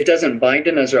it doesn't bind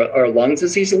in our lungs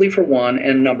as easily, for one,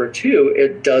 and number two,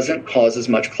 it doesn't cause as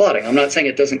much clotting. I'm not saying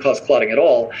it doesn't cause clotting at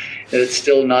all. It's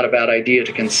still not a bad idea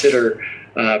to consider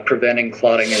preventing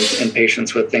clotting in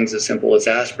patients with things as simple as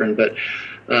aspirin, but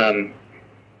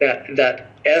that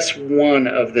S1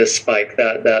 of this spike,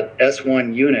 that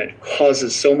S1 unit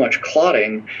causes so much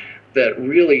clotting that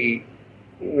really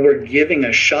we're giving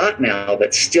a shot now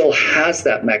that still has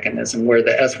that mechanism where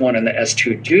the S1 and the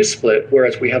S2 do split,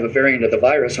 whereas we have a variant of the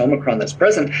virus, Omicron, that's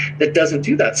present that doesn't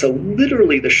do that. So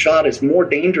literally the shot is more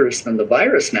dangerous than the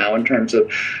virus now in terms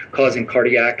of causing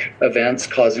cardiac events,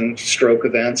 causing stroke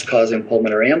events, causing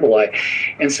pulmonary emboli.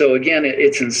 And so again,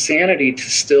 it's insanity to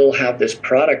still have this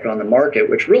product on the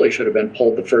market, which really should have been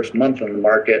pulled the first month on the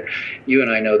market. You and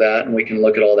I know that, and we can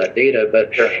look at all that data,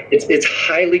 but sure. It's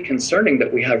highly concerning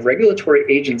that we have regulatory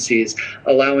agencies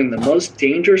allowing the most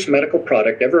dangerous medical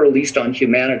product ever released on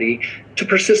humanity to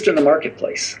persist in the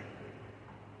marketplace.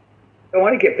 I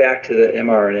want to get back to the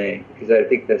mRNA because I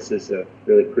think this is a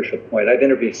really crucial point. I've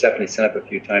interviewed Stephanie Seneff a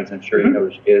few times. I'm sure you know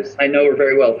who she is. I know her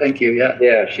very well. Thank you. Yeah.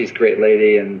 Yeah, she's a great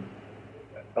lady, and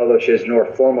although she has no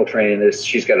formal training in this,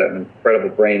 she's got an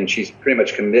incredible brain, and she's pretty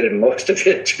much committed most of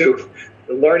it to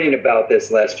learning about this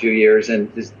last few years,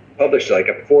 and just published like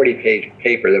a 40-page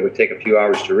paper that would take a few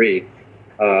hours to read.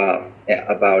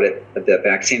 About it, the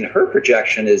vaccine. Her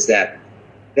projection is that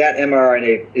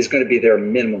mRNA is going to be there a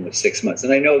minimum of 6 months.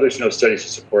 And I know there's no studies to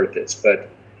support this, but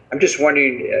I'm just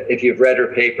wondering if you've read her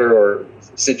paper, or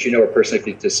since you know her personally, if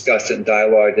you've discussed it in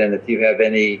dialogue, and if you have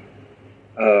any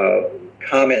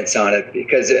comments on it,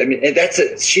 because I mean, and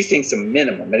she thinks a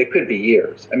minimum, and it could be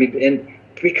years. I mean, and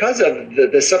because of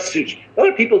the substitute, a lot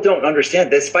of people don't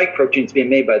understand that spike proteins being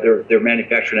made by their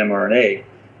manufactured mRNA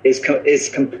is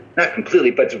not completely,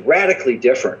 but it's radically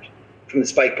different from the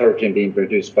spike protein being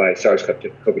produced by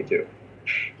SARS-CoV-2.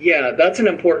 Yeah, that's an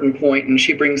important point, and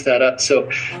she brings that up. So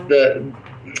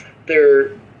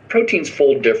their proteins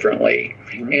fold differently,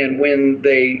 and when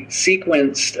they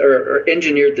sequenced or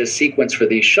engineered this sequence for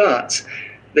these shots,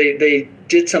 they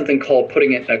did something called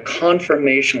putting it in a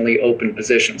conformationally open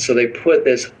position. So they put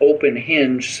this open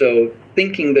hinge, so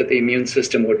thinking that the immune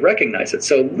system would recognize it.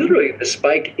 So literally the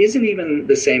spike isn't even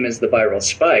the same as the viral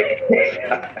spike,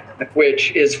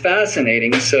 which is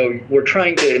fascinating. So we're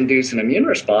trying to induce an immune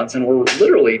response, and we're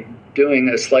literally doing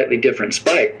a slightly different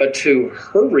spike. But to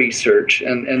her research,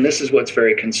 and this is what's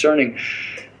very concerning,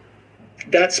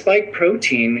 that spike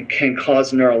protein can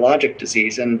cause neurologic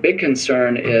disease. And big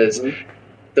concern is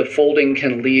the folding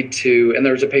can lead to, and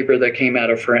there's a paper that came out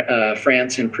of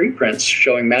France in preprints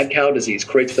showing mad cow disease,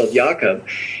 Creutzfeldt-Jakob,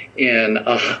 in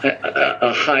a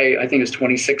high, I think it's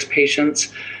 26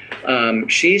 patients.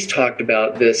 She's talked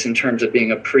about this in terms of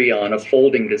being a prion, a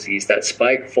folding disease. That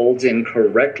spike folds in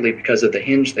correctly because of the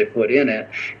hinge they put in it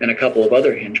and a couple of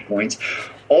other hinge points.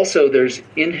 Also, there's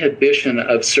inhibition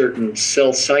of certain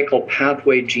cell cycle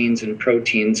pathway genes and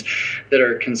proteins that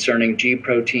are concerning G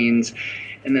proteins.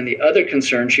 And then the other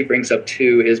concern she brings up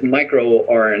too is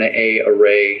microRNA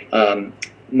array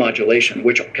modulation,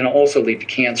 which can also lead to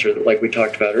cancer, like we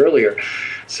talked about earlier.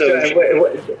 So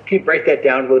can you break that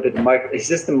down a little bit? Is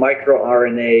this the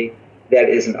microRNA that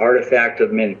is an artifact of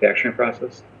the manufacturing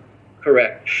process?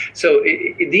 Correct. So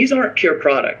these aren't pure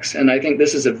products, and I think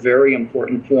this is a very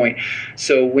important point.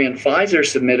 So when Pfizer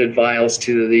submitted vials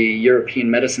to the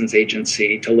European Medicines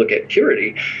Agency to look at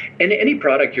purity, and any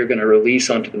product you're going to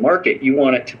release onto the market, you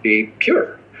want it to be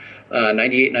pure.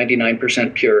 98,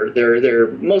 99% pure.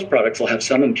 Most products will have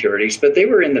some impurities, but they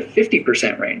were in the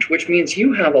 50% range, which means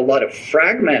you have a lot of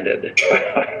fragmented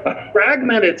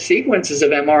sequences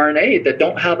of mRNA that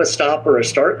don't have a stop or a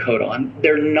start codon.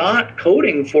 They're not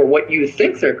coding for what you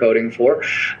think they're coding for.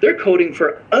 They're coding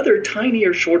for other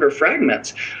tinier, shorter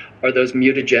fragments. Are those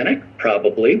mutagenic?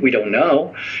 Probably. We don't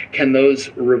know. Can those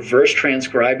reverse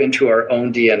transcribe into our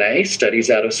own DNA? Studies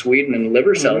out of Sweden and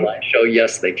liver cell lines show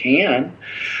yes, they can.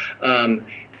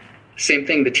 Same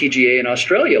thing, the TGA in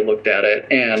Australia looked at it,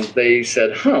 and they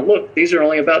said, look, these are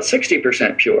only about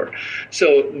 60% pure.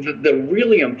 So the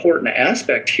really important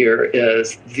aspect here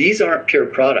is these aren't pure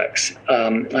products.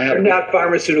 They're not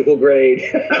pharmaceutical grade.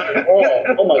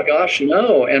 Oh my gosh,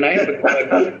 no. And I have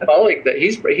a colleague that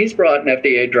he's brought an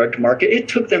FDA drug to market. It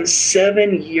took them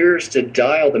 7 years to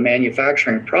dial the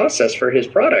manufacturing process for his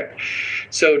product.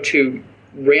 So to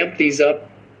ramp these up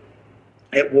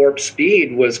at warp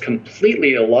speed was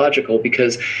completely illogical,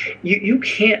 because you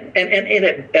can't, and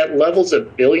at levels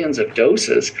of billions of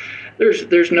doses,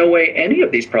 There's no way any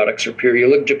of these products are pure. You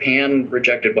look, Japan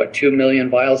rejected 2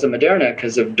 million vials of Moderna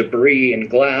because of debris and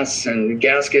glass and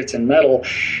gaskets and metal.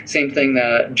 Same thing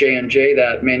that J&J,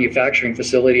 that manufacturing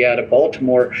facility out of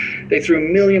Baltimore, they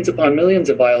threw millions upon millions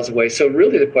of vials away. So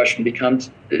really the question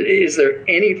becomes, is there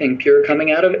anything pure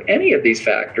coming out of any of these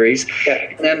factories?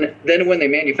 Yeah. And then when they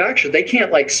manufacture, they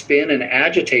can't spin and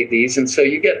agitate these. And so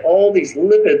you get all these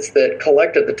lipids that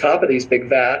collect at the top of these big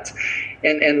vats.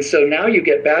 And so now you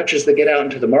get batches that get out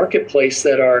into the marketplace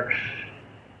that are,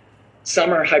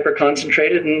 some are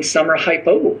hyper-concentrated and some are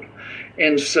hypo.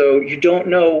 And so you don't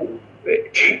know,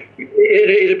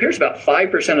 it appears about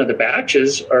 5% of the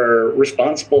batches are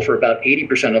responsible for about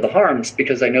 80% of the harms,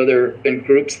 because I know there have been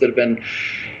groups that have been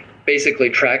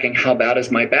basically tracking how bad is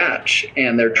my batch,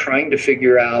 and they're trying to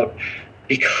figure out,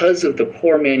 because of the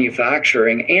poor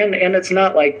manufacturing, and it's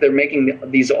not like they're making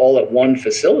these all at one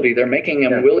facility. They're making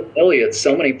them willy-nilly at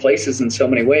so many places in so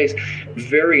many ways,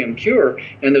 very impure,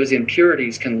 and those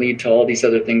impurities can lead to all these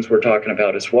other things we're talking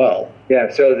about as well.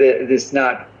 Yeah, so this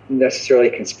not necessarily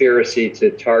a conspiracy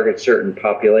to target certain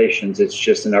populations. It's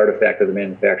just an artifact of the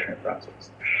manufacturing process.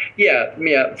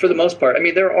 Yeah, for the most part. I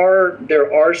mean, there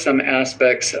are some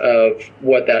aspects of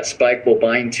what that spike will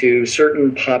bind to.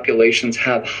 Certain populations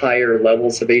have higher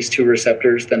levels of ACE2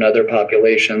 receptors than other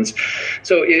populations.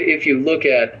 So if you look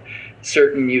at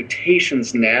certain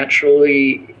mutations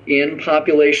naturally in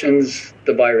populations,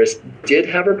 the virus did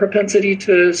have a propensity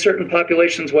to certain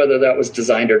populations, whether that was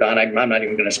designed or not. I'm not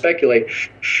even going to speculate.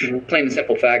 Plain and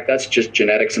simple fact, that's just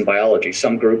genetics and biology.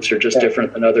 Some groups are just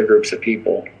different than other groups of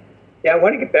people. Yeah, I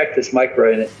want to get back to this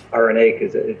microRNA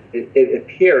because it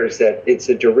appears that it's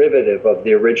a derivative of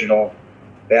the original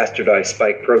bastardized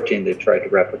spike protein they tried to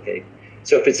replicate.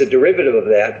 So if it's a derivative of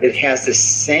that, it has the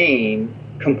same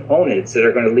components that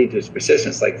are going to lead to its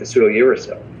persistence, like the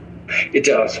pseudouracil. It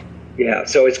does. Yeah,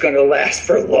 so it's going to last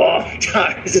for a long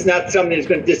time. This is not something that's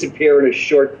going to disappear in a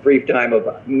short, brief time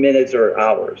of minutes or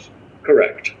hours.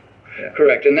 Correct. Yeah.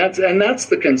 Correct, and that's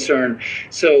the concern.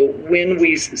 So in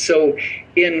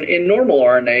normal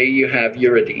RNA you have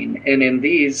uridine, and in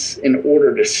these, in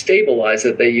order to stabilize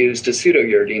it, they used a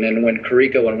pseudouridine. And when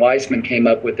Carrico and Weissman came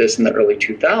up with this in the early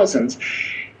 2000s,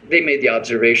 they made the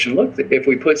observation: look, if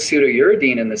we put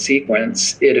pseudouridine in the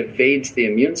sequence, it evades the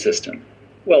immune system.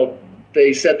 Well,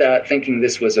 they said that thinking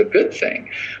this was a good thing.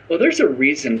 Well, there's a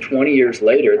reason 20 years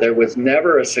later there was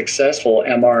never a successful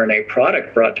mRNA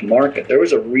product brought to market. There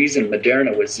was a reason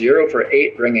Moderna was 0 for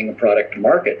 8 bringing a product to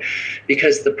market,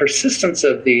 because the persistence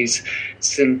of these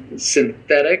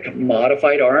synthetic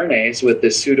modified RNAs with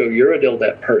this pseudouridil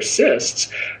that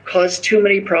persists caused too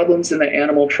many problems in the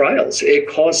animal trials. It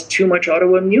caused too much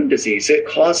autoimmune disease. It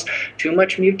caused too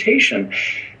much mutation.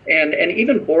 And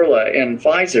even Borla and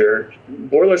Pfizer,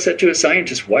 Borla said to his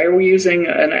scientists, why are we using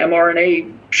an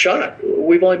mRNA shot?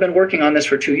 We've only been working on this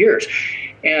for 2 years.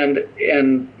 And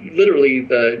literally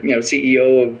the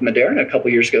CEO of Moderna a couple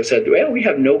of years ago said, well, we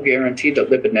have no guarantee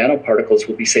that lipid nanoparticles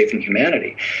will be safe in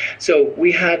humanity. So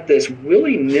we had this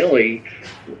willy-nilly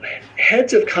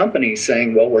heads of companies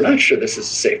saying, well, we're not sure this is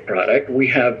a safe product. We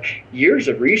have years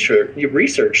of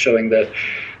research showing that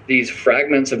these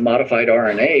fragments of modified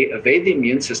RNA evade the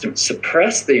immune system,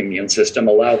 suppress the immune system,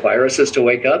 allow viruses to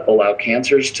wake up, allow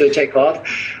cancers to take off.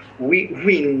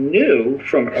 We knew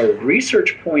from a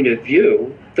research point of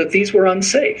view that these were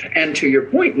unsafe. And to your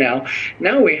point now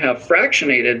we have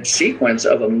fractionated sequence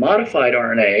of a modified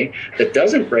RNA that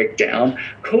doesn't break down,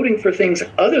 coding for things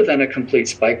other than a complete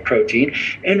spike protein.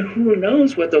 And who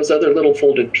knows what those other little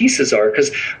folded pieces are,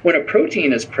 because when a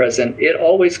protein is present, it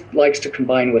always likes to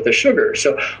combine with a sugar.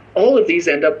 So all of these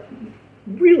end up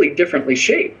really differently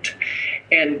shaped.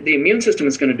 And the immune system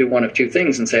is going to do one of two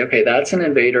things and say, okay, that's an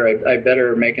invader. I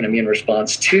better make an immune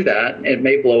response to that. It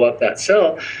may blow up that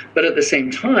cell. But at the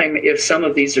same time, if some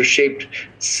of these are shaped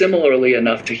similarly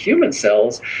enough to human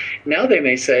cells, now they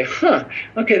may say,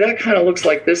 okay, that kind of looks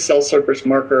like this cell surface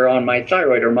marker on my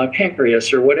thyroid or my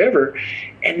pancreas or whatever.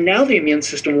 And now the immune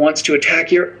system wants to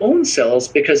attack your own cells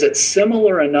because it's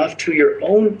similar enough to your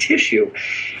own tissue.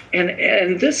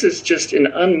 And this is just an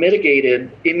unmitigated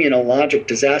immunologic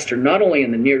disaster, not only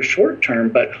in the near short term,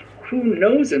 but who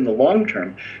knows in the long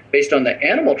term. Based on the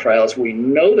animal trials, we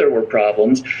know there were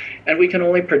problems, and we can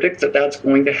only predict that that's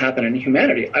going to happen in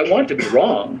humanity. I want to be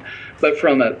wrong, but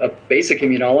from a basic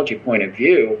immunology point of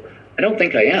view, I don't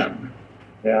think I am.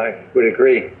 Yeah, I would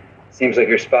agree. Seems like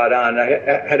you're spot on. I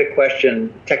had a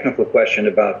technical question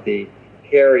about the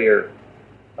carrier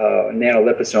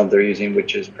nanoliposome they're using,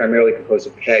 which is primarily composed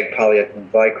of PEG, polyethylene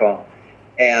glycol,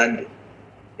 and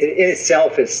in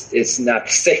itself it's not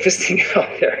the safest thing out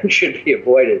there and should be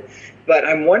avoided. But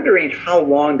I'm wondering how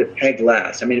long the PEG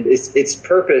lasts. I mean, its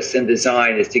purpose and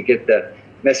design is to get the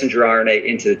messenger RNA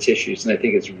into the tissues, and I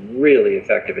think it's really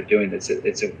effective at doing this.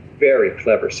 It's a very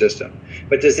clever system.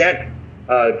 But does that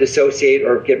dissociate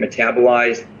or get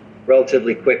metabolized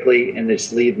relatively quickly and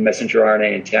just leave the messenger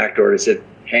RNA intact, or does it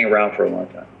hang around for a long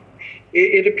time?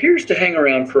 It appears to hang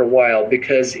around for a while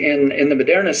because in the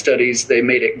Moderna studies, they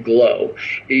made it glow.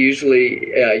 You usually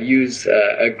use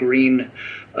a green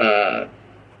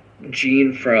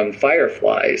gene from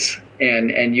fireflies,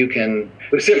 and you can...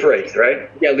 Luciferase, right?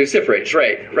 Yeah, luciferase,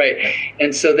 right.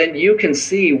 And so then you can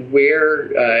see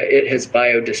where it has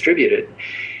biodistributed.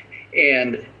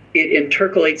 And it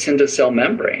intercalates into cell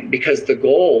membrane because the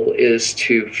goal is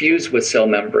to fuse with cell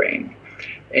membrane.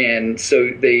 And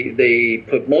so they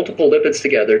put multiple lipids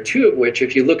together, two of which,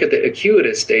 if you look at the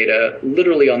Acuitas data,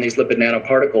 literally on these lipid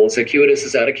nanoparticles, Acuitas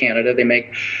is out of Canada. They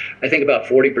make, I think, about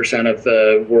 40% of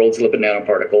the world's lipid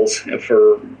nanoparticles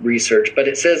for research. But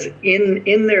it says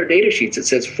in their data sheets, it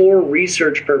says for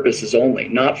research purposes only,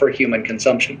 not for human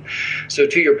consumption. So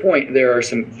to your point, there are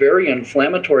some very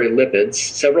inflammatory lipids,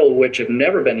 several of which have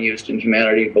never been used in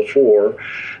humanity before.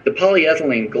 The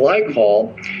polyethylene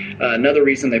glycol, another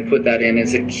reason they put that in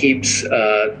is it keeps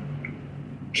the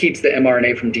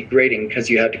mRNA from degrading because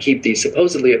you have to keep these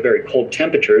supposedly at very cold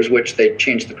temperatures, which they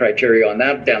changed the criteria on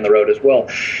that down the road as well.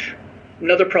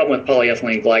 Another problem with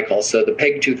polyethylene glycol, so the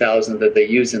PEG 2000 that they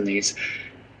use in these,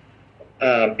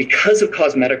 because of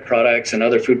cosmetic products and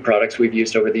other food products we've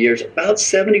used over the years, about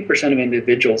 70% of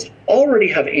individuals already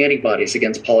have antibodies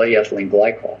against polyethylene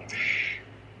glycol.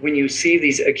 When you see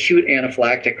these acute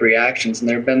anaphylactic reactions, and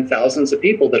there have been thousands of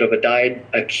people that have died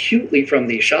acutely from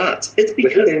these shots, it's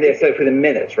because within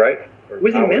minutes, right? Or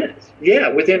within hours. Minutes, yeah,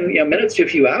 within minutes to a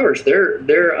few hours,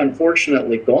 they're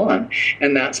unfortunately gone,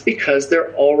 and that's because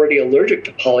they're already allergic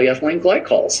to polyethylene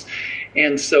glycols.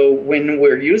 And so when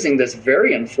we're using this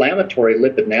very inflammatory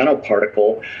lipid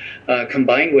nanoparticle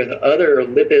combined with other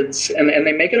lipids, and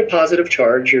they make it a positive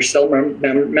charge, your cell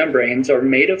membranes are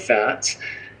made of fats.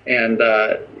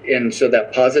 And so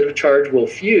that positive charge will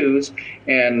fuse,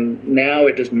 and now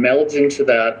it just melds into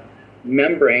that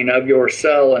membrane of your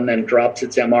cell and then drops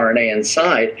its mRNA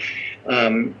inside.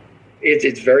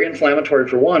 It's very inflammatory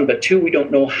for one, but two, we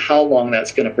don't know how long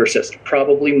that's going to persist.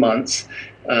 Probably months.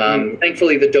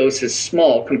 Thankfully, the dose is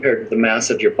small compared to the mass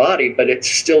of your body, but it's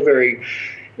still very...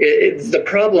 the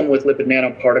problem with lipid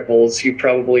nanoparticles, you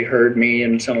probably heard me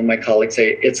and some of my colleagues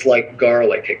say, it's like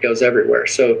garlic. It goes everywhere.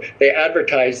 So they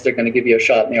advertise they're going to give you a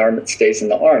shot in the arm that stays in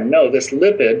the arm. No, this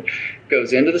lipid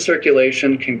goes into the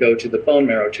circulation, can go to the bone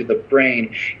marrow, to the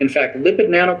brain. In fact, lipid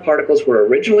nanoparticles were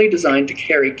originally designed to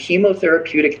carry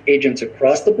chemotherapeutic agents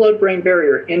across the blood-brain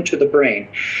barrier into the brain.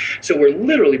 So we're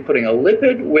literally putting a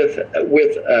lipid with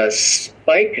a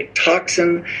spike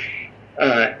toxin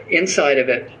inside of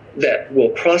it that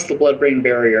will cross the blood-brain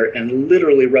barrier and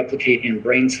literally replicate in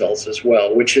brain cells as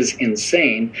well, which is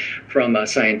insane from a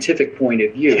scientific point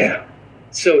of view. Yeah.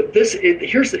 So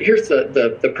here's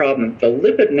the problem. The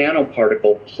lipid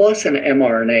nanoparticle plus an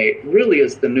mRNA really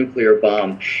is the nuclear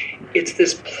bomb. It's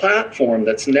this platform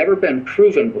that's never been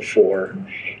proven before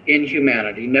in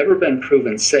humanity, never been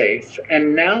proven safe,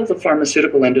 and now the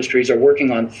pharmaceutical industries are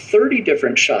working on 30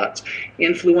 different shots,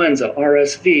 influenza,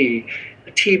 RSV,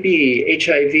 TB,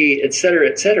 HIV, et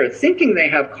cetera, thinking they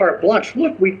have carte blanche.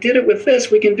 Look, we did it with this,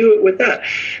 we can do it with that.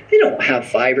 They don't have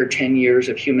 5 or 10 years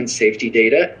of human safety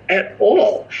data at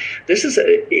all. This is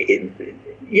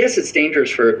yes, it's dangerous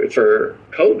for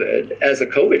COVID. As a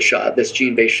COVID shot, this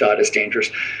gene-based shot is dangerous.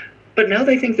 But now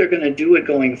they think they're going to do it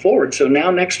going forward. So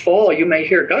now next fall, you may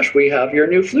hear, gosh, we have your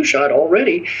new flu shot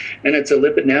already, and it's a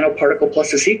lipid nanoparticle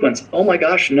plus a sequence. Oh my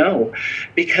gosh, no.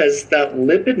 Because that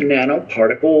lipid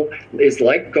nanoparticle is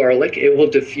like garlic. It will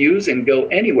diffuse and go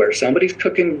anywhere. Somebody's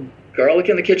cooking garlic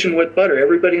in the kitchen with butter.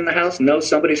 Everybody in the house knows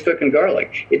somebody's cooking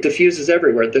garlic. It diffuses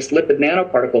everywhere. This lipid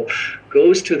nanoparticle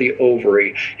goes to the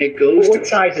ovary. It goes what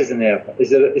size is an apple?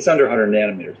 It's under 100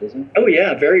 nanometers, isn't it? Oh,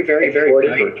 yeah, very, very, very 40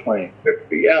 bright. or 20?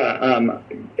 Yeah,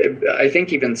 I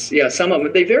think even, some of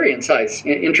them, they vary in size.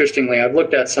 Interestingly, I've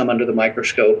looked at some under the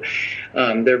microscope.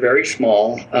 They're very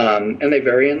small, and they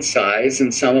vary in size,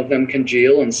 and some of them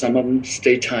congeal, and some of them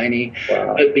stay tiny.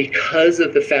 Wow. But because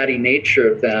of the fatty nature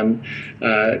of them,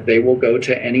 they will go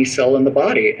to any cell in the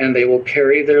body, and they will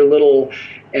carry their little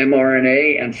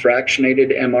mRNA and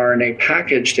fractionated mRNA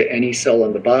package to any cell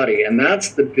in the body. And that's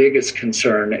the biggest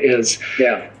concern is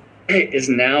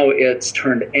now it's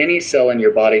turned any cell in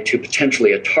your body to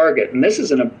potentially a target. And this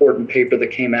is an important paper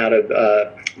that came out of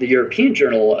the European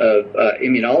Journal of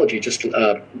Immunology just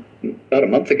about a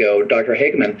month ago, Dr.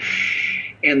 Hageman.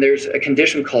 And there's a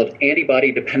condition called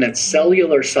antibody-dependent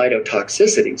cellular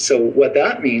cytotoxicity. So what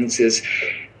that means is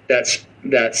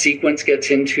that sequence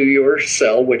gets into your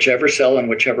cell, whichever cell in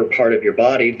whichever part of your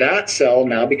body. That cell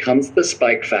now becomes the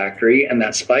spike factory, and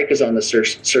that spike is on the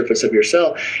surface of your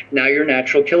cell. Now your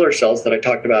natural killer cells that I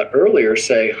talked about earlier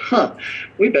say,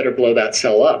 we better blow that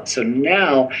cell up. So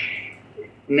now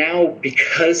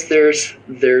because there's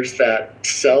that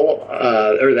cell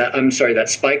that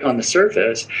spike on the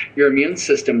surface, your immune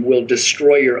system will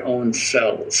destroy your own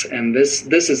cells. And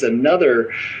this is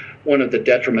another one of the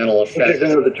detrimental effects. Which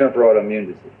is another term for autoimmune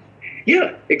disease.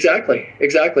 Yeah,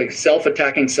 exactly.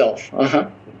 Self-attacking self.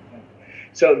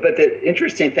 So, but the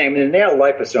interesting thing, the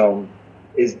nanoliposome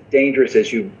is dangerous,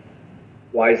 as you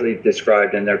wisely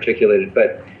described and articulated,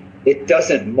 but it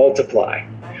doesn't multiply,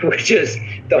 which is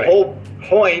the whole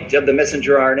point of the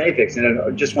messenger RNA fix. And I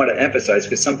just want to emphasize,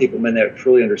 because some people may not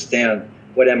truly understand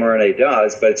what mRNA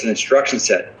does, but it's an instruction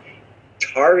set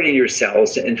targeting your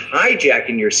cells and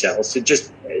hijacking your cells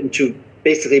to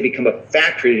basically become a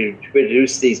factory to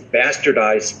produce these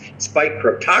bastardized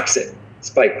toxic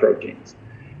spike proteins.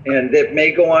 And that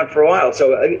may go on for a while.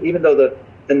 So even though the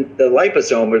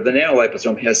liposome or the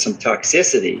nanoliposome has some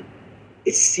toxicity,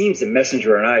 it seems the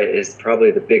messenger RNA is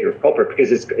probably the bigger culprit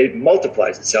because it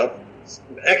multiplies itself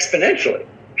exponentially.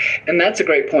 And that's a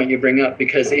great point you bring up,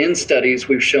 because in studies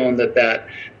we've shown that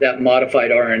modified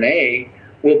RNA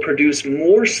will produce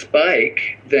more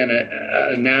spike than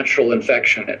a natural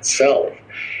infection itself.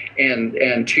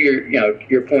 And to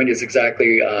your point is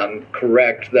exactly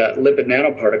correct, that lipid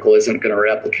nanoparticle isn't going to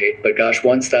replicate. But gosh,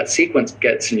 once that sequence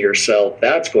gets in your cell,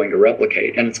 that's going to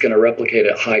replicate. And it's going to replicate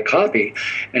at high copy.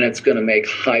 And it's going to make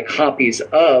high copies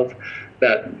of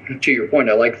that, to your point,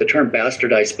 I like the term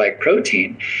bastardized spike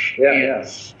protein. Yeah.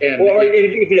 Or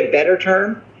even a better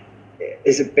term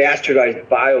is a bastardized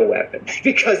bioweapon,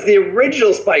 because the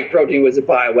original spike protein was a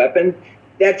bioweapon.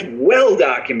 That's well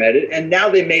documented, and now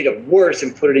they made it worse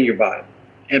and put it in your body.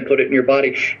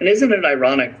 And isn't it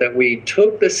ironic that we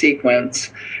took the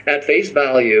sequence at face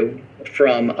value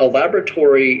from a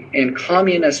laboratory in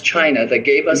communist China that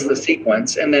gave us the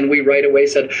sequence, and then we right away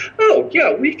said, oh,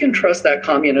 yeah, we can trust that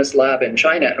communist lab in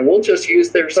China, and we'll just use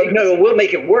their sequence. No, we'll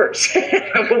make it worse.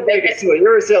 We'll make it to a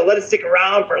uracil, let it stick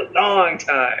around for a long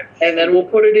time. And then we'll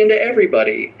put it into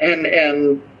everybody. And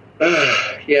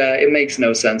it makes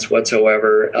no sense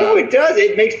whatsoever. No, it does.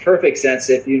 It makes perfect sense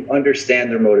if you understand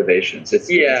their motivations. It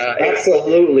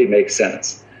absolutely makes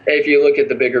sense. If you look at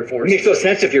the bigger forces. It makes no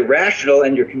sense if you're rational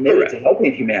and you're committed to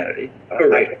helping humanity.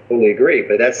 I fully agree,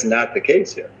 but that's not the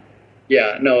case here.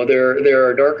 Yeah, no, there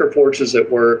are darker forces at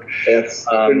work. That's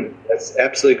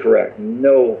absolutely correct.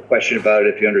 No question about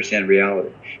it if you understand reality.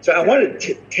 So I wanted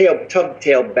to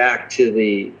tail back to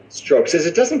the strokes, because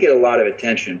it doesn't get a lot of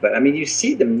attention. But, I mean, you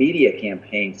see the media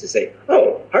campaigns to say,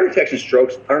 oh, heart attacks and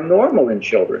strokes are normal in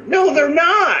children. No, they're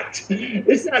not.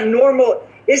 It's not normal.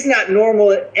 It's not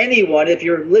normal in anyone if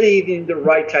you're living the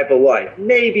right type of life.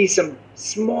 Maybe some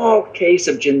small case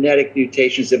of genetic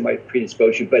mutations that might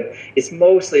predispose you, but it's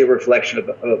mostly a reflection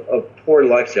of poor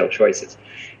lifestyle choices.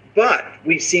 But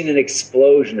we've seen an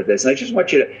explosion of this. And I just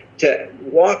want you to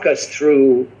walk us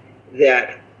through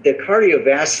that. The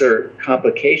cardiovascular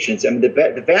complications, I mean,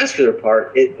 the vascular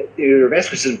part, your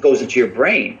vascular system goes into your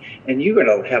brain, and you're going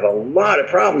to have a lot of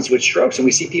problems with strokes, and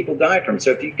we see people die from. So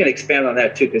if you can expand on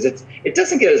that too, because it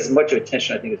doesn't get as much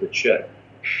attention, I think, as it should.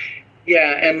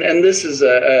 Yeah, and this is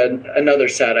another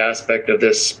sad aspect of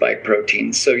this spike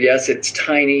protein. So yes, it's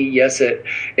tiny. Yes, it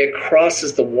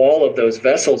crosses the wall of those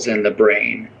vessels in the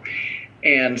brain.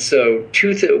 And so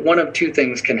one of two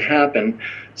things can happen.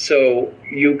 So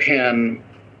you can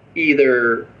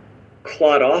either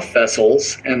clot off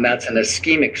vessels, and that's an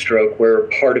ischemic stroke where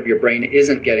part of your brain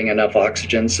isn't getting enough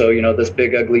oxygen. So, this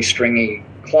big, ugly, stringy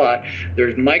clot,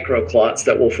 there's microclots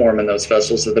that will form in those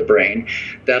vessels of the brain.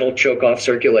 That'll choke off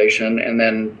circulation, and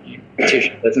then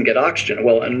tissue doesn't get oxygen.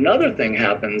 Well, another thing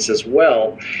happens as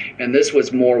well, and this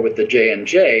was more with the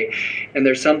J&J, and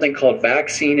there's something called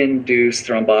vaccine-induced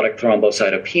thrombotic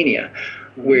thrombocytopenia,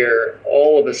 where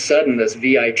all of a sudden this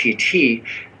VITT,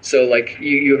 so like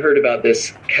you heard about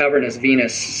this cavernous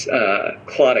venous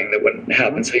clotting that wouldn't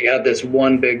happen. So you have this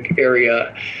one big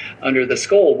area under the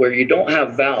skull where you don't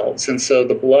have valves. And so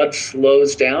the blood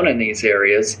slows down in these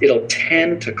areas. It'll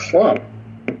tend to clump.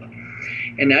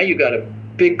 And now you've got a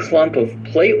big clump of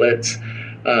platelets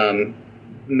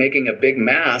making a big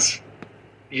mass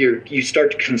you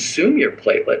start to consume your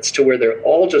platelets to where they're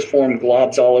all just formed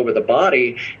globs all over the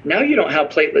body. Now you don't have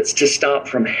platelets to stop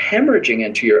from hemorrhaging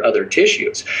into your other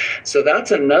tissues. So that's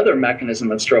another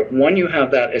mechanism of stroke. One, you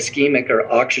have that ischemic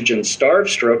or oxygen-starved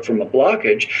stroke from a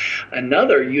blockage.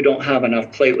 Another, you don't have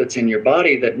enough platelets in your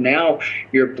body that now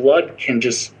your blood can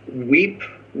just weep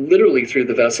literally through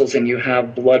the vessels, and you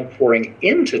have blood pouring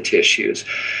into tissues.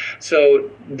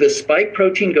 So the spike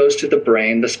protein goes to the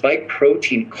brain. The spike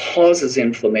protein causes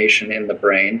inflammation in the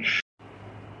brain.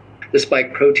 The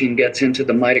spike protein gets into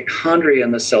the mitochondria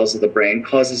in the cells of the brain,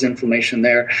 causes inflammation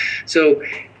there. So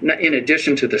in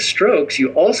addition to the strokes,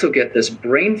 you also get this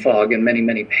brain fog in many,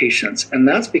 many patients. And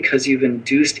that's because you've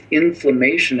induced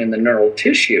inflammation in the neural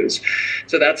tissues.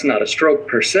 So that's not a stroke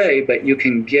per se, but you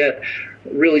can get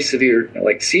really severe,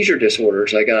 like seizure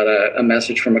disorders. I got a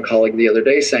message from a colleague the other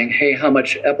day saying, hey, how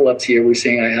much epilepsy are we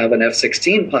seeing? I have an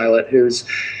F-16 pilot who's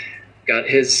got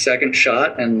his second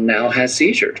shot and now has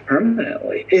seizures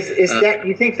permanently. Is that,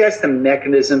 you think that's the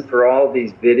mechanism for all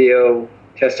these video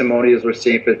testimonials we're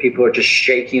seeing for the people who are just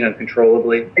shaking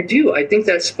uncontrollably? I do. I think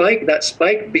that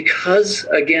spike, because,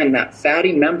 again, that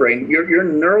fatty membrane, your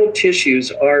neural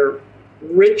tissues are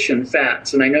rich in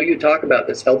fats. And I know you talk about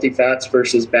this, healthy fats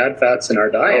versus bad fats in our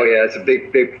diet. Oh, yeah. It's a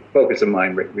big focus of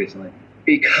mine recently.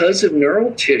 Because of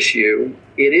neural tissue,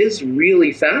 it is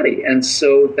really fatty. And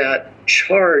so that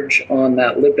charge on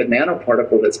that lipid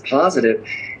nanoparticle that's positive,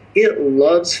 it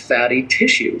loves fatty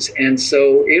tissues. And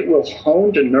so it will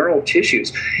hone to neural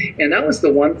tissues. And that was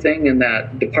the one thing in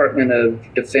that Department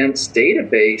of Defense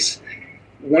database.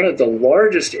 One of the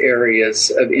largest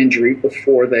areas of injury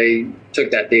before they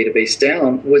took that database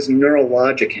down was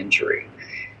neurologic injury.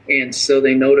 And so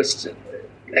they noticed,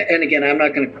 and again, I'm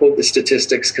not going to quote the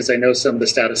statistics because I know some of the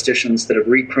statisticians that have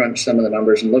recrunched some of the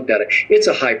numbers and looked at it. It's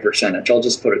a high percentage. I'll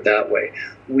just put it that way.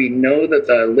 We know that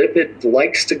the lipid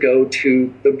likes to go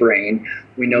to the brain.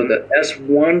 We know that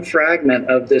S1 fragment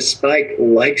of this spike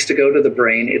likes to go to the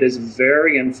brain. It is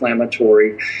very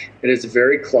inflammatory. It is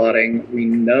very clotting. We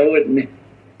know it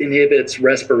inhibits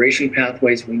respiration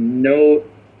pathways. We know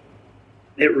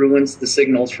it ruins the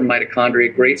signals from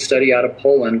mitochondria. Great study out of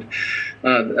Poland.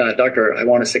 Dr. I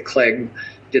want to say Clegg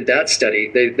did that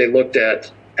study. They looked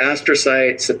at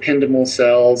astrocytes, ependymal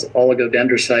cells,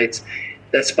 oligodendrocytes.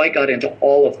 That spike got into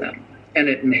all of them, and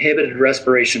it inhibited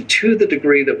respiration to the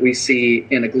degree that we see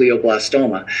in a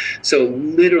glioblastoma. So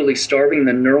literally starving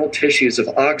the neural tissues of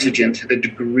oxygen to the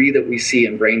degree that we see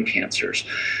in brain cancers.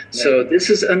 Yeah. So this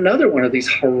is another one of these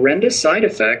horrendous side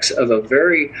effects of a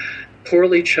very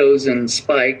poorly chosen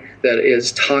spike that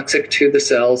is toxic to the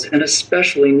cells and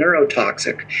especially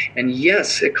neurotoxic. And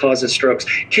yes, it causes strokes.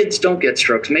 Kids don't get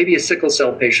strokes. Maybe a sickle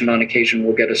cell patient on occasion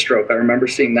will get a stroke. I remember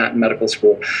seeing that in medical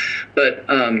school. But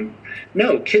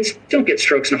no, kids don't get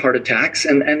strokes and heart attacks,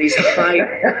 and these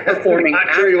high-performing...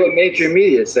 Contrary to what major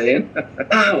media is saying.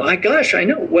 Oh, my gosh, I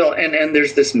know. Well, and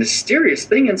there's this mysterious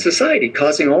thing in society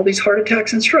causing all these heart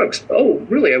attacks and strokes. Oh,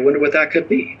 really? I wonder what that could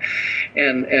be.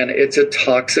 And it's a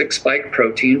toxic spike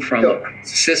protein from a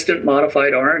persistent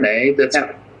modified RNA that's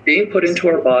being put into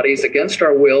our bodies against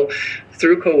our will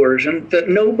through coercion, that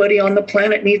nobody on the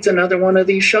planet needs another one of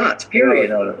these shots, period.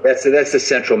 No. That's the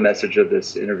central message of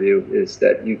this interview, is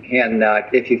that you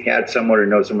cannot, if you've had someone or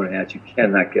know someone who has, you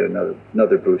cannot get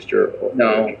another booster.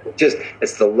 No.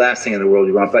 It's the last thing in the world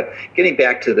you want. But getting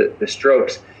back to the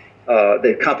strokes,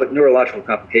 neurological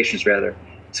complications, rather.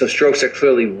 So strokes are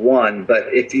clearly one, but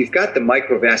if you've got the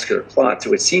microvascular clots, it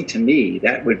would seem to me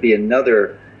that would be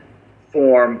another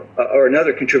form or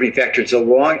another contributing factor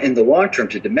in the long term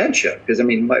to dementia. Because, I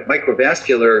mean,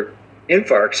 microvascular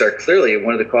infarcts are clearly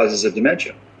one of the causes of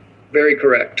dementia. Very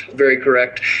correct. Very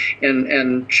correct.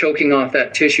 And choking off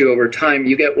that tissue over time,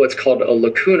 you get what's called a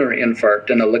lacunar infarct.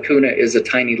 And a lacuna is a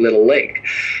tiny little lake.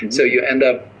 Mm-hmm. So you end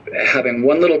up having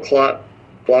one little clot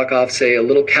block off, say, a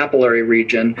little capillary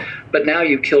region, but now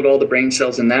you've killed all the brain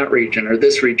cells in that region, or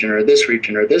this region, or this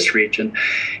region, or this region.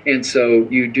 And so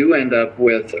you do end up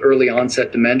with early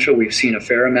onset dementia. We've seen a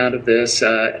fair amount of this.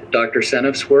 Dr.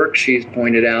 Seneff's work, she's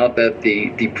pointed out that the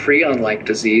prion-like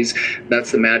disease,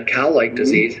 that's the mad cow-like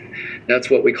disease, that's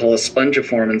what we call a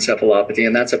spongiform encephalopathy,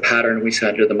 and that's a pattern we see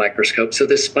under the microscope. So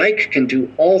this spike can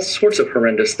do all sorts of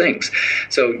horrendous things.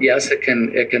 So yes, it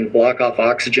can block off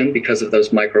oxygen because of those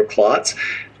microclots,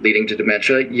 leading to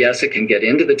dementia. Yes, it can get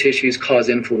into the tissues, cause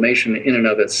inflammation in and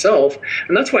of itself.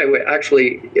 And that's why we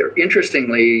actually,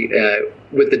 interestingly,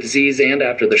 with the disease and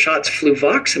after the shots,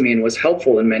 fluvoxamine was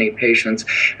helpful in many patients,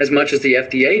 as much as the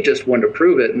FDA just wanted to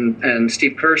prove it. And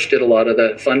Steve Kirsch did a lot of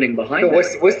the funding behind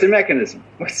it. What's the mechanism?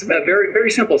 Very,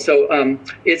 very simple. So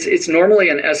it's normally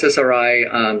an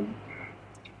SSRI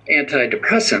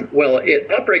antidepressant? Well, it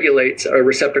upregulates a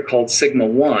receptor called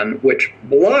sigma-1, which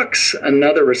blocks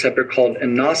another receptor called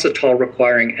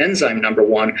inositol-requiring enzyme number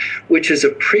 1, which is a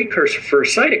precursor for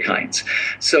cytokines.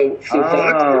 So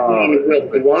fluvoxamine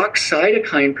will block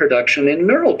cytokine production in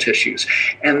neural tissues.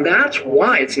 And that's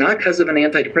why it's not because of an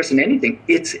antidepressant anything.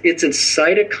 It's a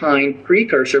cytokine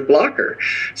precursor blocker.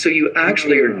 So you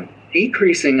actually are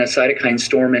decreasing a cytokine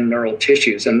storm in neural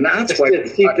tissues. And that's why...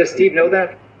 Does Steve know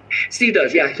that? Steve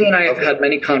does, yeah. He and I have had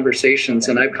many conversations,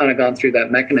 and I've kind of gone through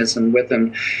that mechanism with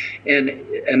him,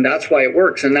 and that's why it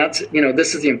works. And that's,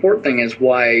 this is the important thing, is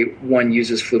why one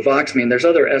uses fluvoxamine. There's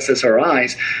other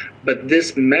SSRIs, but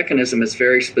this mechanism is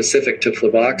very specific to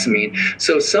fluvoxamine.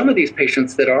 So some of these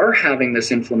patients that are having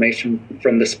this inflammation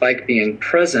from the spike being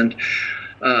present,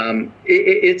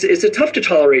 it's a tough to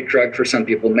tolerate drug for some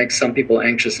people. It makes some people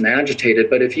anxious and agitated.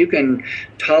 But if you can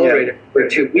tolerate it for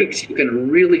 2 weeks, you can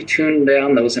really tune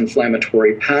down those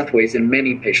inflammatory pathways in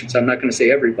many patients. I'm not going to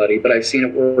say everybody, but I've seen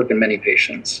it work in many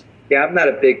patients. Yeah, I'm not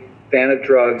a big fan of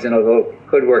drugs, and although it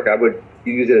could work, I would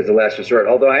use it as a last resort.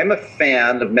 Although I am a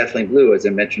fan of methylene blue, as I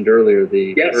mentioned earlier,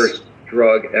 the first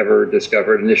drug ever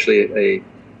discovered, initially a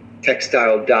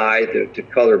textile dye to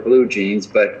color blue jeans,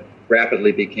 but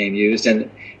rapidly became used. And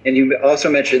you also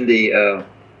mentioned the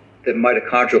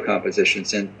mitochondrial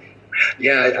compositions. And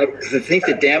I think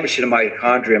the damage to the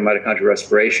mitochondria and mitochondrial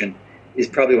respiration is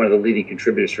probably one of the leading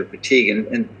contributors for fatigue.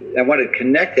 And I want to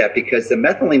connect that because the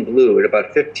methylene blue at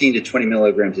about 15 to 20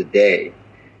 milligrams a day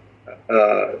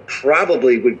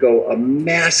probably would go a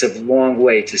massive long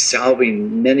way to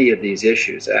solving many of these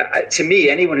issues. To me,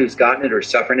 anyone who's gotten it or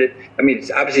suffering it, I mean,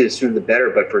 it's obviously the sooner the better,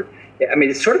 but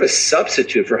it's sort of a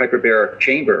substitute for hyperbaric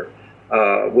chamber,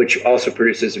 which also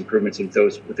produces improvements in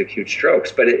those with acute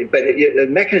strokes. But the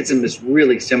mechanism is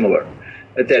really similar,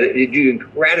 that you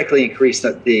radically increase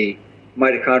the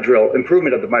mitochondrial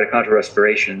improvement of the mitochondrial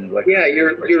respiration.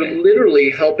 You're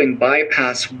literally helping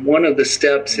bypass one of the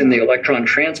steps in the electron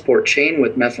transport chain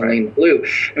with methylene blue.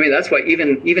 I mean, that's why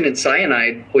even in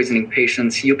cyanide poisoning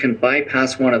patients, you can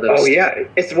bypass one of those. Oh yeah,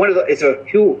 it's a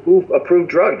WHO approved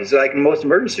drug. It's like in most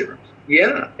emergency rooms.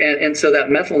 Yeah, and so that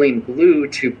methylene blue,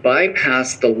 to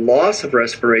bypass the loss of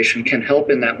respiration, can help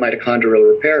in that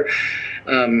mitochondrial repair.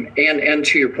 And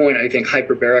to your point, I think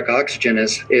hyperbaric oxygen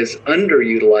is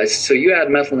underutilized. So you add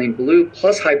methylene blue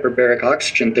plus hyperbaric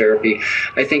oxygen therapy,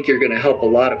 I think you're going to help a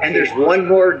lot of patients. And there's one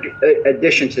more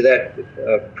addition to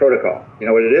that protocol. You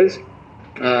know what it is?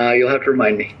 You'll have to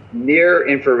remind me. Near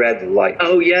infrared light.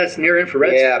 Oh, yes, near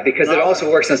infrared. Yeah, because it also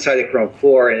works on cytochrome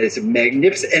 4, and it's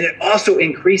magnificent. And it also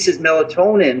increases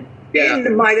melatonin in the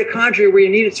mitochondria where you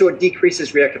need it, so it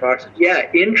decreases reactive oxygen. Yeah,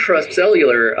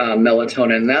 intracellular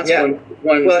melatonin. That's one.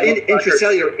 Well,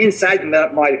 intracellular inside the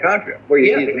mitochondria where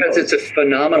you need it. Because it's a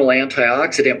phenomenal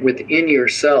antioxidant within your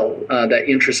cell. That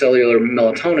intracellular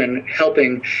melatonin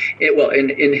helping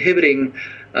inhibiting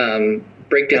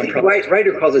breakdown process.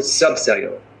 Ryder calls it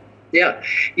subcellular. Yeah,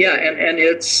 and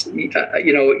it's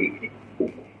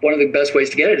one of the best ways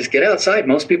to get it is get outside.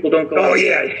 Most people don't go. Oh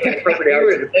yeah,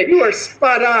 you are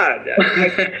spot on.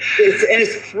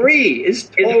 It's free. It's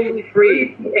totally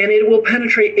free, and it will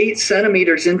penetrate 8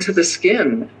 centimeters into the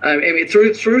skin. I mean,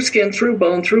 through skin, through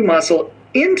bone, through muscle,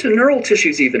 into neural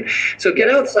tissues even. So get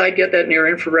outside, get that near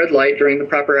infrared light during the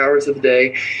proper hours of the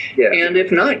day. Yeah. And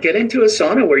if not, get into a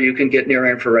sauna where you can get near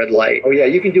infrared light. Oh yeah,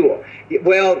 you can do it.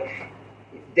 Well,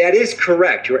 that is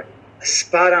correct. You're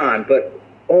spot on, but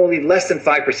only less than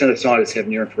 5% of saunas have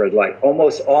near infrared light.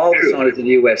 Almost all the saunas in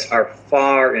the U.S. are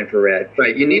far infrared.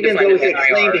 Right. You need even to find those that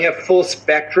claim to have full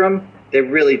spectrum, they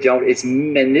really don't. It's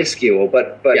minuscule.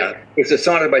 But it's a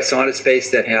sauna by sauna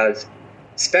space that has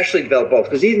specially developed bulbs,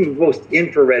 because even most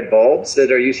infrared bulbs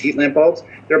that are used, heat lamp bulbs,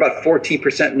 they're about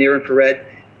 14% near infrared,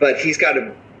 but he's got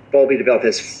a bulb he developed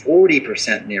that's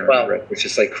 40% near infrared, which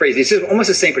is like crazy. It's almost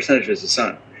the same percentage as the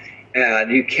sun, and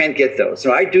you can't get those.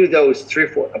 So I do those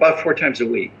about 4 times a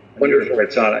week. Wonderful. Infrared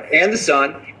sauna and the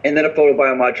sun, and then a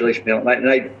photobiomodulation panel at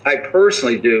night. And I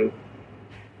personally do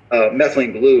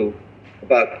methylene blue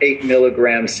about 8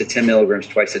 milligrams to 10 milligrams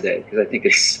twice a day, because I think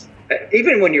it's,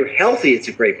 even when you're healthy, it's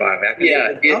a great biohack.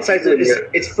 Yeah,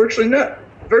 it's virtually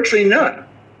none.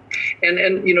 And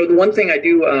the one thing I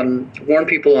do warn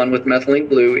people on with methylene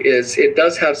blue is it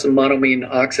does have some monoamine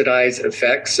oxidase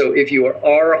effects. So if you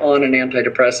are on an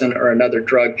antidepressant or another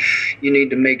drug, you need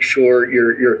to make sure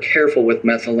you're careful with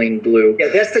methylene blue. Yeah,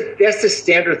 that's the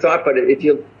standard thought. But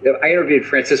I interviewed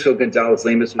Francisco Gonzalez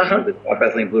Lemus, who's one of the top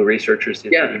methylene blue researchers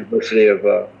at the University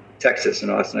of Texas in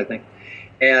Austin, I think,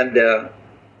 and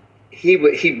he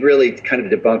really kind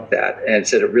of debunked that and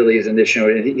said it really is an issue.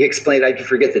 And he explained, I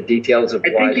forget the details of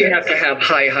why. I think you have to have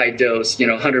high dose,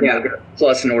 100 milligrams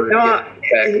plus in order to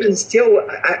get effect. Still,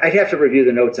 I'd have to review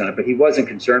the notes on it, but he wasn't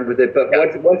concerned with it. But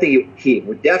one thing he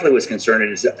definitely was concerned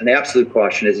in is an absolute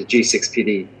caution is a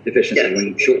G6PD deficiency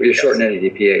when you're short in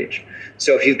NADPH.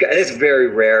 So if you've got, it's very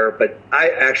rare, but I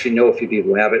actually know a few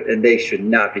people who have it, and they should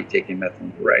not be taking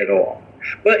methylene blue at all.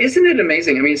 Well, isn't it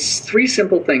amazing? I mean, it's 3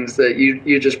 simple things that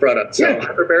you just brought up. So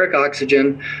hyperbaric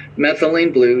oxygen,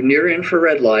 methylene blue, near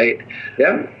infrared light.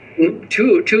 Yeah.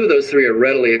 Two of those 3 are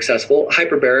readily accessible.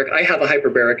 Hyperbaric. I have a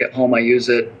hyperbaric at home. I use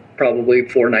it probably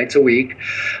 4 nights a week.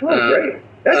 Oh, great.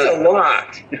 That's a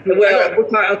lot. Well,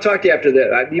 I'll talk to you after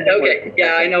that. Okay.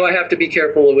 Yeah, I know I have to be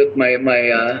careful with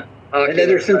my and then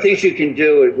there's some things you can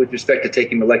do with respect to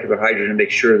taking molecular hydrogen to make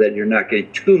sure that you're not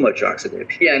getting too much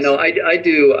oxidation. Yeah, no, I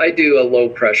do a low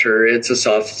pressure. It's a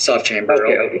soft chamber.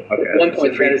 Okay.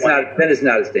 1.3. Then it's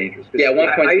not as dangerous. Yeah,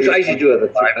 1.3. I usually do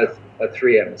a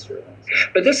 3 atmosphere.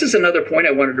 But this is another point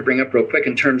I wanted to bring up real quick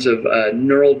in terms of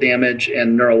neural damage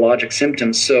and neurologic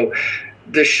symptoms. So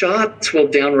the shots will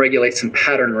downregulate some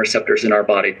pattern receptors in our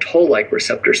body, toll-like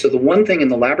receptors. So the one thing in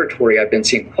the laboratory I've been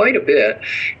seeing quite a bit,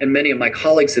 and many of my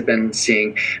colleagues have been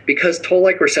seeing, because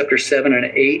toll-like receptors 7 and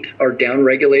 8 are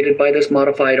downregulated by this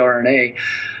modified RNA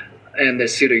and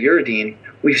this pseudouridine,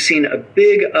 we've seen a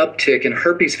big uptick in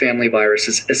herpes family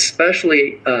viruses,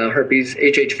 especially herpes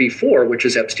HHV4, which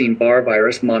is Epstein-Barr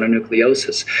virus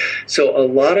mononucleosis. So a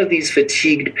lot of these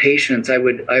fatigued patients, I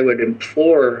would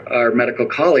implore our medical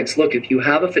colleagues, look, if you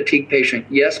have a fatigued patient,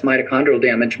 yes, mitochondrial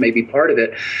damage may be part of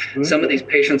it. Mm-hmm. Some of these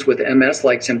patients with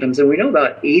MS-like symptoms, and we know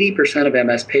about 80% of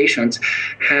MS patients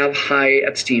have high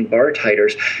Epstein-Barr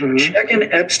titers. Mm-hmm. Check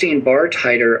an Epstein-Barr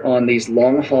titer on these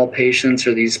long-haul patients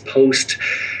or these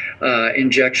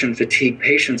injection fatigue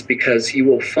patients, because you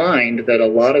will find that a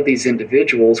lot of these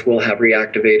individuals will have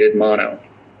reactivated mono.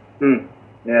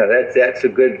 Yeah, that's a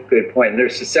good point. And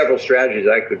there's several strategies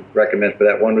I could recommend for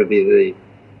that. One would be the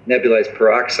nebulized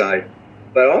peroxide,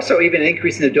 but also even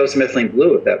increasing the dose of methylene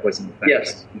blue if that wasn't effective.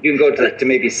 Yes. You can go to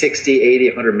maybe 60, 80,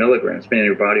 100 milligrams, depending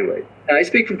on your body weight. I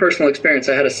speak from personal experience.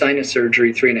 I had a sinus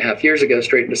surgery 3.5 years ago,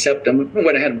 straight into septum.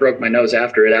 Went ahead and broke my nose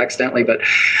after it accidentally, but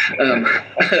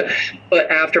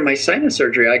after my sinus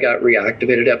surgery, I got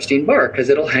reactivated Epstein-Barr because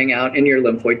it'll hang out in your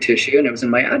lymphoid tissue, and it was in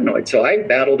my adenoid. So I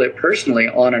battled it personally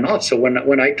on and off. So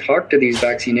when I talk to these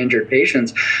vaccine-injured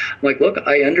patients, I'm like, look,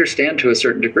 I understand to a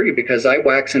certain degree because I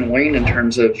wax and wane in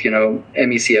terms of,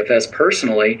 ME/CFS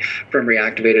personally from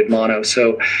reactivated mono.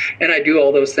 So, and I do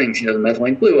all those things, the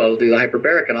methylene blue, I'll do the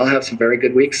hyperbaric, and I'll have some very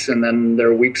good weeks, and then there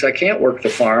are weeks I can't work the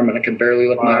farm and I can barely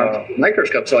lift my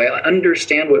microscope. So I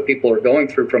understand what people are going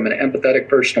through from an empathetic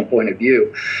personal point of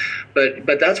view.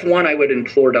 But that's one I would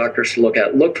implore doctors to look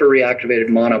at. Look for reactivated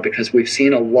mono because we've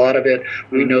seen a lot of it.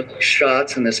 We know the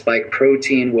shots and the spike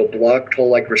protein will block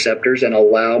toll-like receptors and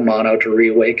allow mono to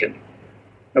reawaken.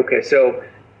 Okay, so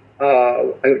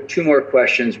I have 2 more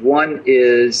questions. One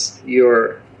is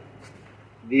your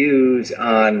views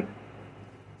on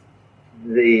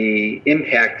the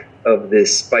impact of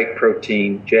this spike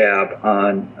protein jab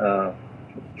on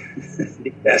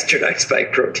the bastardized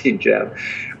spike protein jab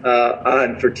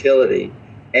on fertility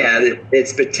and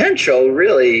its potential.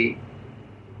 Really,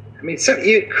 I mean,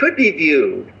 it could be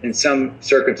viewed in some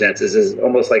circumstances as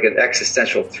almost like an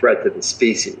existential threat to the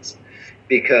species,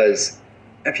 because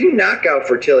if you knock out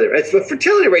fertility rates,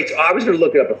 I was going to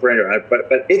look it up before,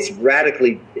 but it's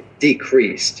radically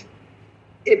decreased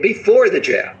before the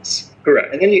jabs.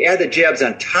 Correct. And then you add the jabs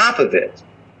on top of it,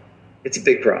 it's a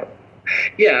big problem.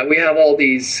 Yeah, we have all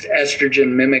these estrogen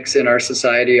mimics in our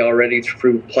society already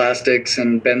through plastics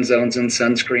and benzones and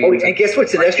sunscreen. Oh, and guess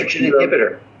what's an estrogen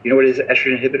inhibitor? You know what an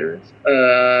estrogen inhibitor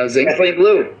is? Zinc. Methylene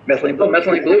blue.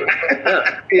 Methylene blue.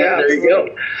 Yeah, there you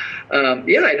go.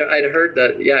 I'd heard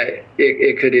that,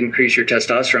 it could increase your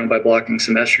testosterone by blocking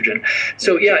some estrogen.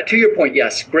 So, to your point,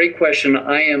 yes, great question.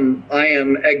 I am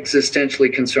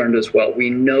existentially concerned as well. We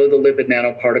know the lipid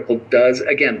nanoparticle does,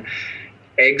 again,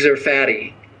 eggs are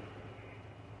fatty.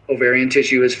 Ovarian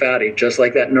tissue is fatty. Just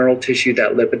like that neural tissue,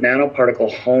 that lipid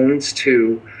nanoparticle hones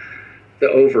to the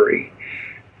ovary.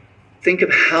 Think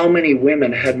of how many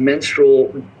women had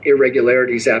menstrual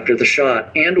irregularities after the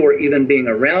shot, and or even being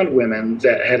around women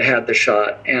that had the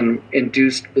shot and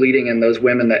induced bleeding in those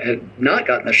women that had not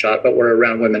gotten the shot but were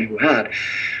around women who had.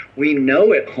 We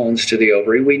know it hones to the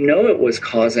ovary. We know it was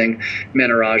causing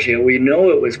menorrhagia. We know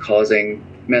it was causing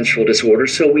menstrual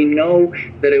disorders. So we know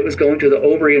that it was going to the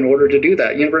ovary in order to do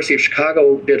that. University of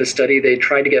Chicago did a study. They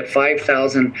tried to get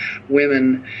 5,000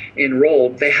 women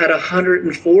enrolled. They had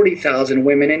 140,000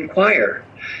 women inquire.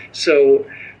 So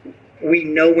we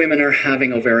know women are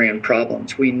having ovarian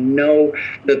problems. We know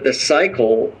that the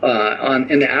cycle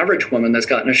in the average woman that's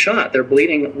gotten a shot, they're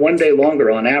bleeding 1 day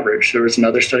longer on average. There was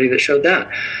another study that showed that.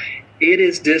 It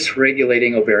is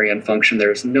dysregulating ovarian function.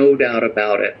 There's no doubt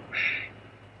about it.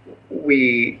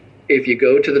 If you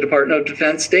go to the Department of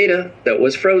Defense data that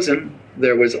was frozen,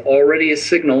 there was already a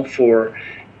signal for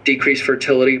decreased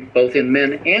fertility both in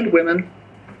men and women.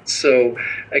 So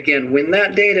again, when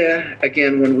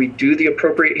we do the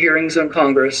appropriate hearings in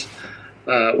Congress,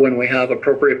 when we have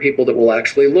appropriate people that will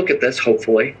actually look at this,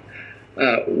 hopefully,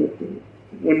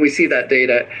 when we see that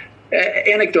data,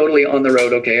 anecdotally on the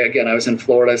road, again, I was in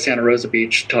Florida, Santa Rosa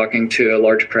Beach, talking to a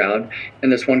large crowd,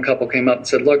 and this one couple came up and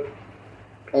said, look,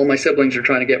 all my siblings are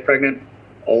trying to get pregnant.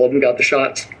 All of them got the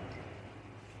shots.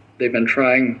 They've been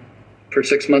trying for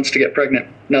 6 months to get pregnant.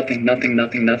 Nothing.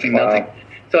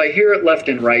 So I hear it left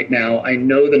and right now. I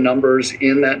know the numbers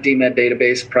in that DMED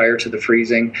database prior to the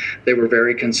freezing. They were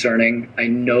very concerning. I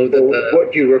know that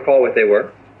what do you recall what they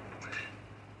were?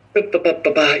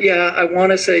 Yeah, I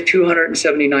want to say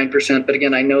 279%, but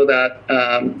again, I know that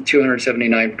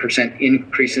 279%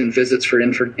 increase in visits for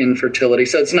infertility.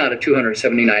 So it's not a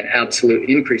 279 absolute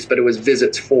increase, but it was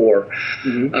visits for.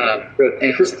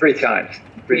 Three times.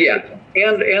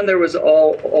 And there was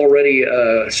already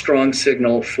a strong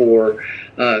signal for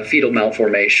fetal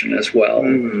malformation as well,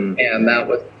 and that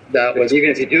was even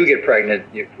if you do get pregnant,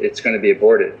 it's going to be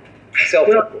aborted.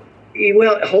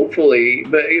 Well, hopefully,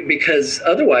 but because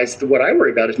otherwise, what I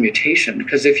worry about is mutation.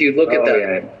 Because if you look at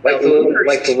that, like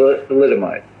the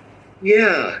thalidomide.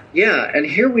 Yeah, and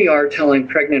here we are telling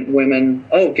pregnant women,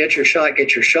 "Oh, get your shot,"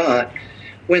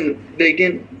 when they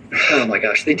didn't. Oh my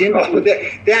gosh, they didn't.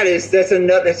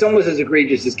 That's almost as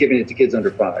egregious as giving it to kids under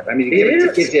 5. I mean, you give it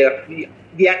to kids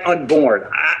yet unborn.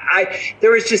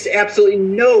 There is just absolutely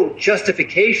no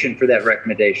justification for that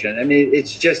recommendation. I mean,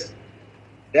 it's just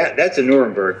that's a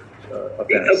Nuremberg.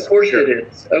 Of course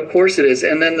it is.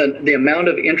 And then the amount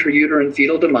of intrauterine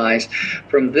fetal demise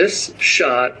from this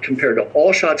shot compared to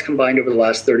all shots combined over the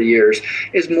last 30 years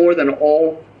is more than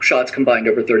all shots combined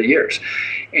over 30 years.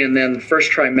 And then the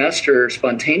first trimester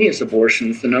spontaneous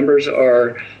abortions, the numbers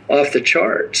are off the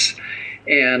charts.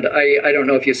 And I don't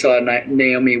know if you saw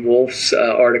Naomi Wolf's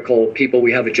article, People,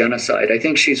 We Have a Genocide. I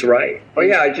think she's right. Oh,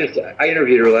 yeah, I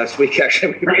interviewed her last week,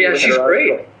 actually. Yeah, she's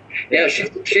great. Yeah,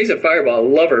 she's a fireball. I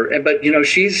love her. But,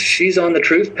 she's on the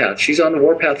truth path. She's on the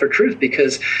warpath for truth,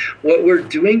 because what we're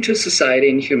doing to society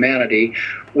and humanity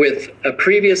with a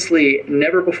previously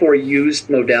never before used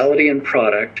modality and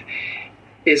product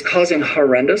is causing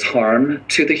horrendous harm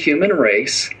to the human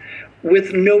race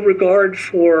with no regard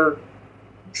for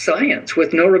science,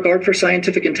 with no regard for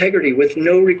scientific integrity, with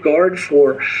no regard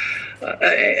for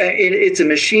it's a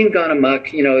machine gone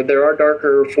amok. There are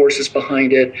darker forces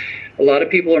behind it. A lot of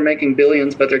people are making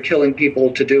billions, but they're killing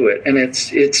people to do it. And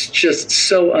it's just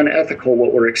so unethical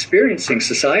what we're experiencing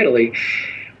societally.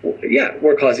 Yeah,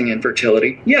 we're causing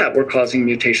infertility. Yeah, we're causing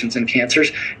mutations and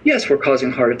cancers. Yes, we're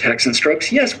causing heart attacks and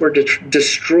strokes. Yes, we're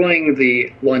destroying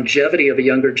the longevity of a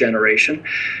younger generation.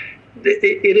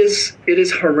 It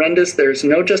is horrendous. There's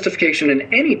no justification in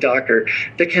any doctor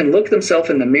that can look themselves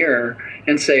in the mirror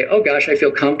and say, oh gosh, I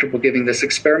feel comfortable giving this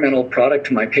experimental product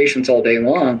to my patients all day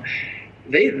long.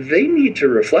 They need to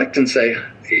reflect and say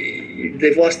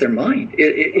they've lost their mind.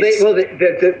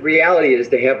 The reality is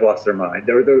they have lost their mind.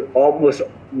 They're almost,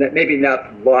 maybe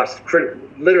not lost,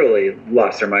 literally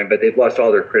lost their mind, but they've lost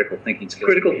all their critical thinking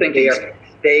skills.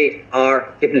 They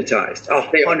are hypnotized.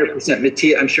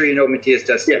 100%. I'm sure you know Matthias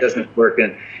doesn't work.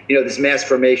 And, this mass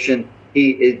formation,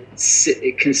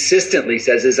 it consistently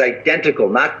says is identical,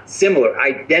 not similar,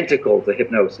 identical to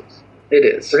hypnosis. It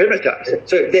is. They're hypnotized.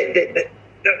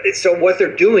 So what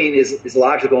they're doing is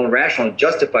logical and rational and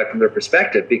justified from their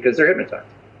perspective because they're hypnotized.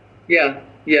 Yeah,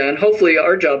 and hopefully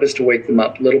our job is to wake them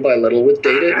up little by little with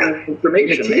data and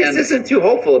information. Matthias isn't too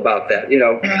hopeful about that,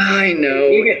 I know.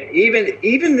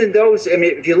 Even in those, I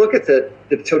mean, if you look at the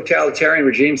totalitarian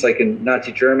regimes like in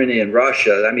Nazi Germany and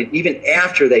Russia, I mean, even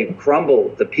after they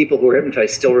crumble, the people who are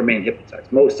hypnotized still remain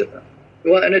hypnotized, most of them.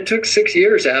 Well, and it took 6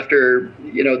 years after,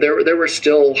 there were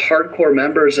still hardcore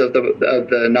members of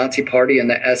the Nazi Party and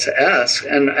the SS,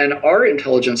 and our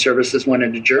intelligence services went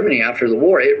into Germany after the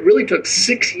war. It really took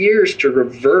 6 years to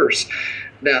reverse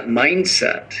that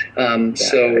mindset.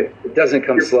 So it doesn't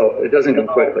come slow. It doesn't come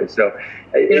quickly. So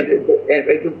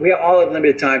we all have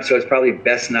limited time, so it's probably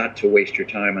best not to waste your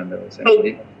time on those.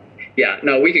 Yeah,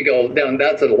 no, we could go down.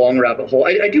 That's a long rabbit hole.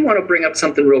 I do want to bring up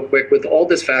something real quick with all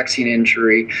this vaccine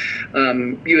injury.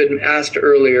 You had asked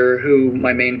earlier who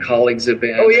my main colleagues have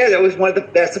been. Oh yeah,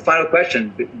 that's the final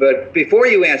question. But before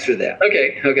you answer that,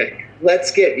 okay,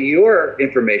 let's get your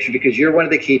information, because you're one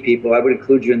of the key people. I would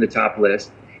include you in the top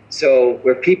list. So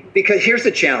because here's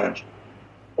the challenge.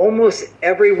 Almost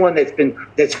everyone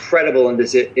that's credible in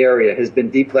this area has been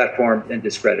deplatformed and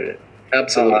discredited.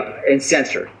 Absolutely. And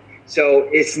censored. So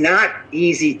it's not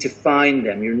easy to find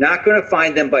them. You're not going to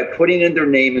find them by putting in their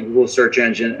name in Google search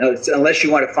engine, unless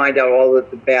you want to find out all the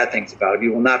bad things about them.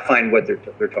 You will not find what they're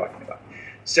talking about.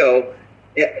 So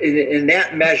in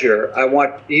that measure, I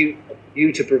want you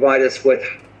to provide us with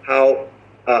how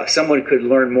someone could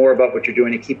learn more about what you're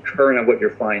doing and keep current on what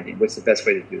you're finding. What's the best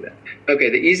way to do that? Okay,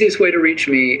 the easiest way to reach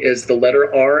me is the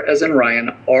letter R as in Ryan,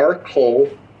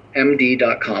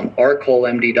 rcolemd.com,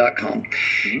 rcolemd.com.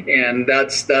 Mm-hmm. And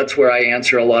that's where I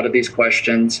answer a lot of these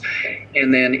questions.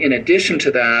 And then in addition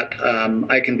to that,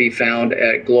 I can be found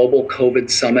at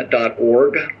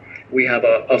globalcovidsummit.org. We have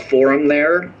a forum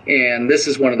there, and this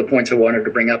is one of the points I wanted to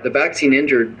bring up. The vaccine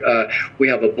injured, we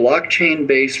have a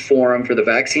blockchain-based forum for the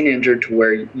vaccine injured to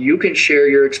where you can share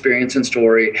your experience and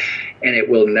story, and it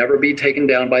will never be taken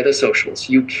down by the socials.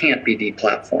 You can't be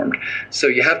deplatformed. So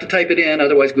you have to type it in,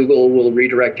 otherwise Google will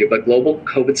redirect you. But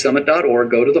globalcovidsummit.org,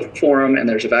 go to the forum, and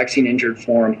there's a vaccine injured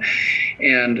forum.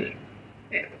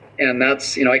 And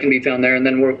that's, I can be found there. And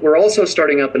then we're also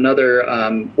starting up another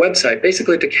website,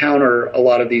 basically to counter a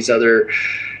lot of these other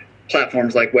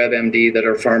platforms like WebMD that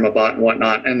are PharmaBot and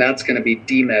whatnot. And that's going to be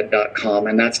dmed.com,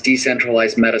 and that's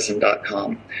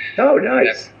decentralizedmedicine.com. Oh,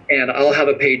 nice. And I'll have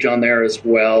a page on there as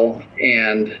well.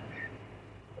 And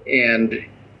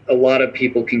a lot of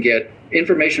people can get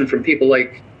information from people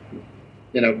like,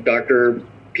 Dr.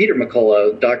 Peter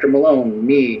Mercola, Dr. Malone,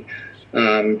 me,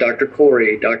 Dr.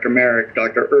 Corey, Dr. Merrick,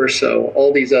 Dr. Urso,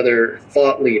 all these other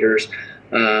thought leaders,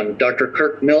 Dr.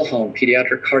 Kirk Milholm,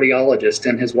 pediatric cardiologist,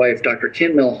 and his wife, Dr.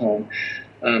 Kim Milholm.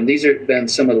 These have been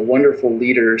some of the wonderful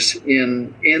leaders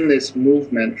in this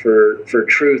movement for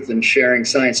truth and sharing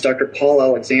science. Dr. Paul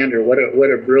Alexander, what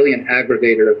a brilliant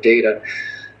aggregator of data.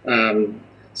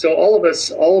 So all of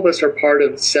us are part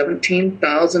of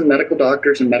 17,000 medical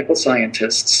doctors and medical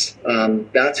scientists.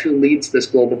 That's who leads this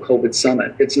Global COVID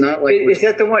Summit. It's not like... Is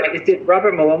that the one? Did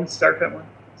Robert Malone start that one?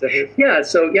 Is that his? Yeah,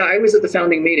 so I was at the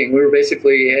founding meeting. We were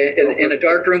basically in a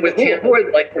dark room with... Who are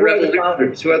the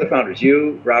founders? Who are the founders?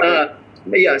 You, Robert?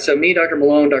 So me, Dr.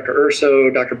 Malone, Dr. Urso,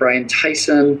 Dr. Brian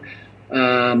Tyson,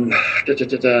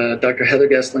 Dr. Heather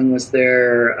Gessling was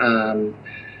there.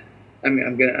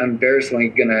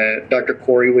 Dr.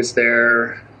 Corey was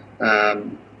there.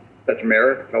 Dr.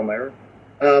 Merrick, Paul Merrick?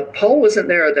 Paul wasn't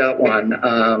there at that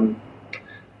one.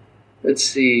 Let's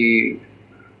see.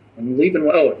 I'm leaving.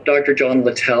 Oh, Dr. John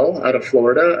Littell out of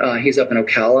Florida. He's up in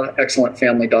Ocala. Excellent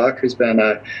family doc who's been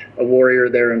a warrior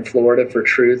there in Florida for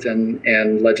truth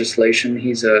and legislation.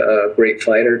 He's a great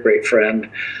fighter, great friend.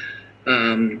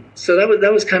 So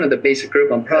that was kind of the basic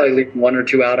group. I'm probably leaving one or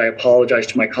two out. I apologize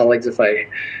to my colleagues if I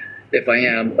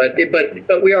am, but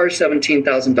we are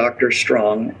 17,000 doctors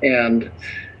strong, and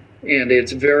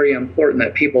it's very important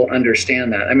that people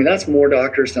understand that. I mean, that's more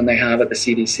doctors than they have at the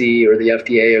CDC or the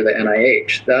FDA or the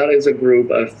NIH. That is a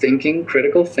group of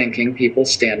critical thinking people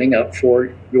standing up for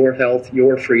your health,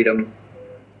 your freedom,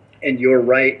 and your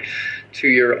right to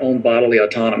your own bodily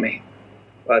autonomy.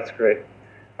 Well, that's great.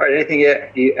 All right, anything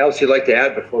else you'd like to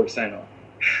add before we sign off?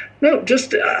 No,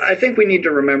 just I think we need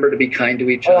to remember to be kind to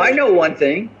each other. Oh, I know one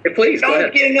thing. Hey, please,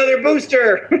 don't get another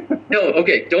booster. No,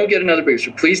 okay, don't get another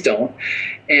booster. Please don't.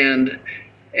 And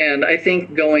I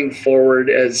think going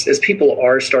forward, as people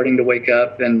are starting to wake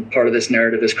up and part of this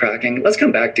narrative is cracking, let's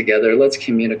come back together. Let's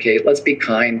communicate. Let's be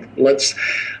kind. Let's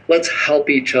help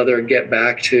each other get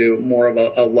back to more of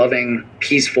a loving,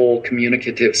 peaceful,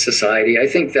 communicative society. I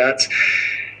think that's...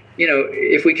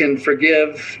 if we can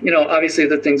forgive, obviously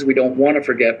the things we don't want to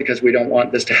forget because we don't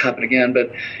want this to happen again,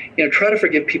 but, try to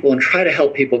forgive people and try to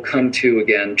help people come to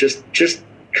again. Just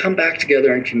come back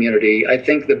together in community. I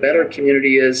think the better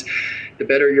community is, the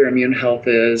better your immune health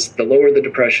is, the lower the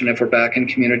depression if we're back in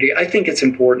community. I think it's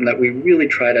important that we really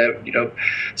try to,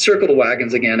 circle the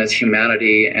wagons again as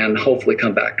humanity and hopefully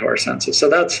come back to our senses. So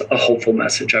that's a hopeful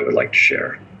message I would like to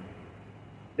share.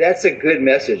 That's a good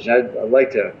message. I'd like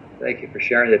to thank you for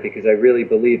sharing that, because I really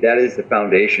believe that is the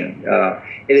foundation.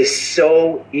 It is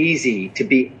so easy to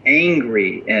be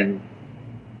angry and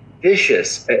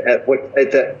vicious at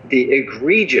the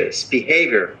egregious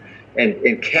behavior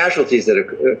and casualties that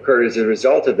occurred as a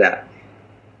result of that.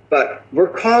 But we're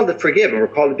called to forgive, and we're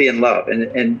called to be in love.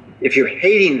 And if you're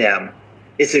hating them,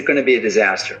 it's going to be a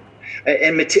disaster.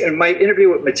 And in my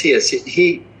interview with Matthias,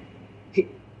 he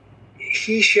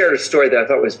shared a story that I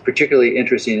thought was particularly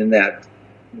interesting in that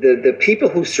the people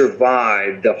who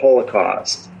survived the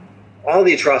Holocaust, all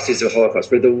the atrocities of the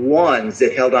Holocaust, were the ones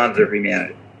that held on to their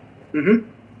humanity. Mm-hmm.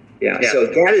 Yeah, so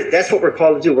that's what we're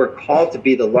called to do. We're called to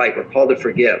be the light. We're called to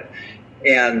forgive.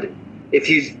 And if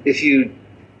you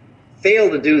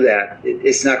fail to do that,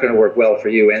 it's not going to work well for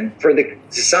you and for the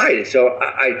society. So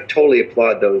I totally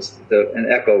applaud those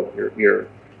and echo your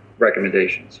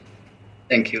recommendations.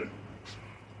 Thank you.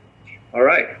 All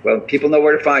right. Well, people know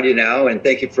where to find you now, and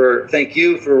thank you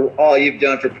for all you've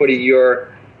done for putting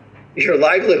your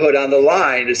livelihood on the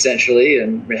line, essentially,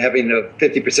 and having a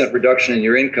 50% reduction in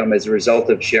your income as a result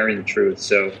of sharing the truth.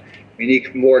 So we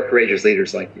need more courageous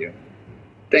leaders like you.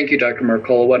 Thank you, Dr.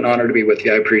 Mercola. What an honor to be with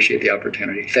you. I appreciate the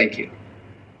opportunity. Thank you.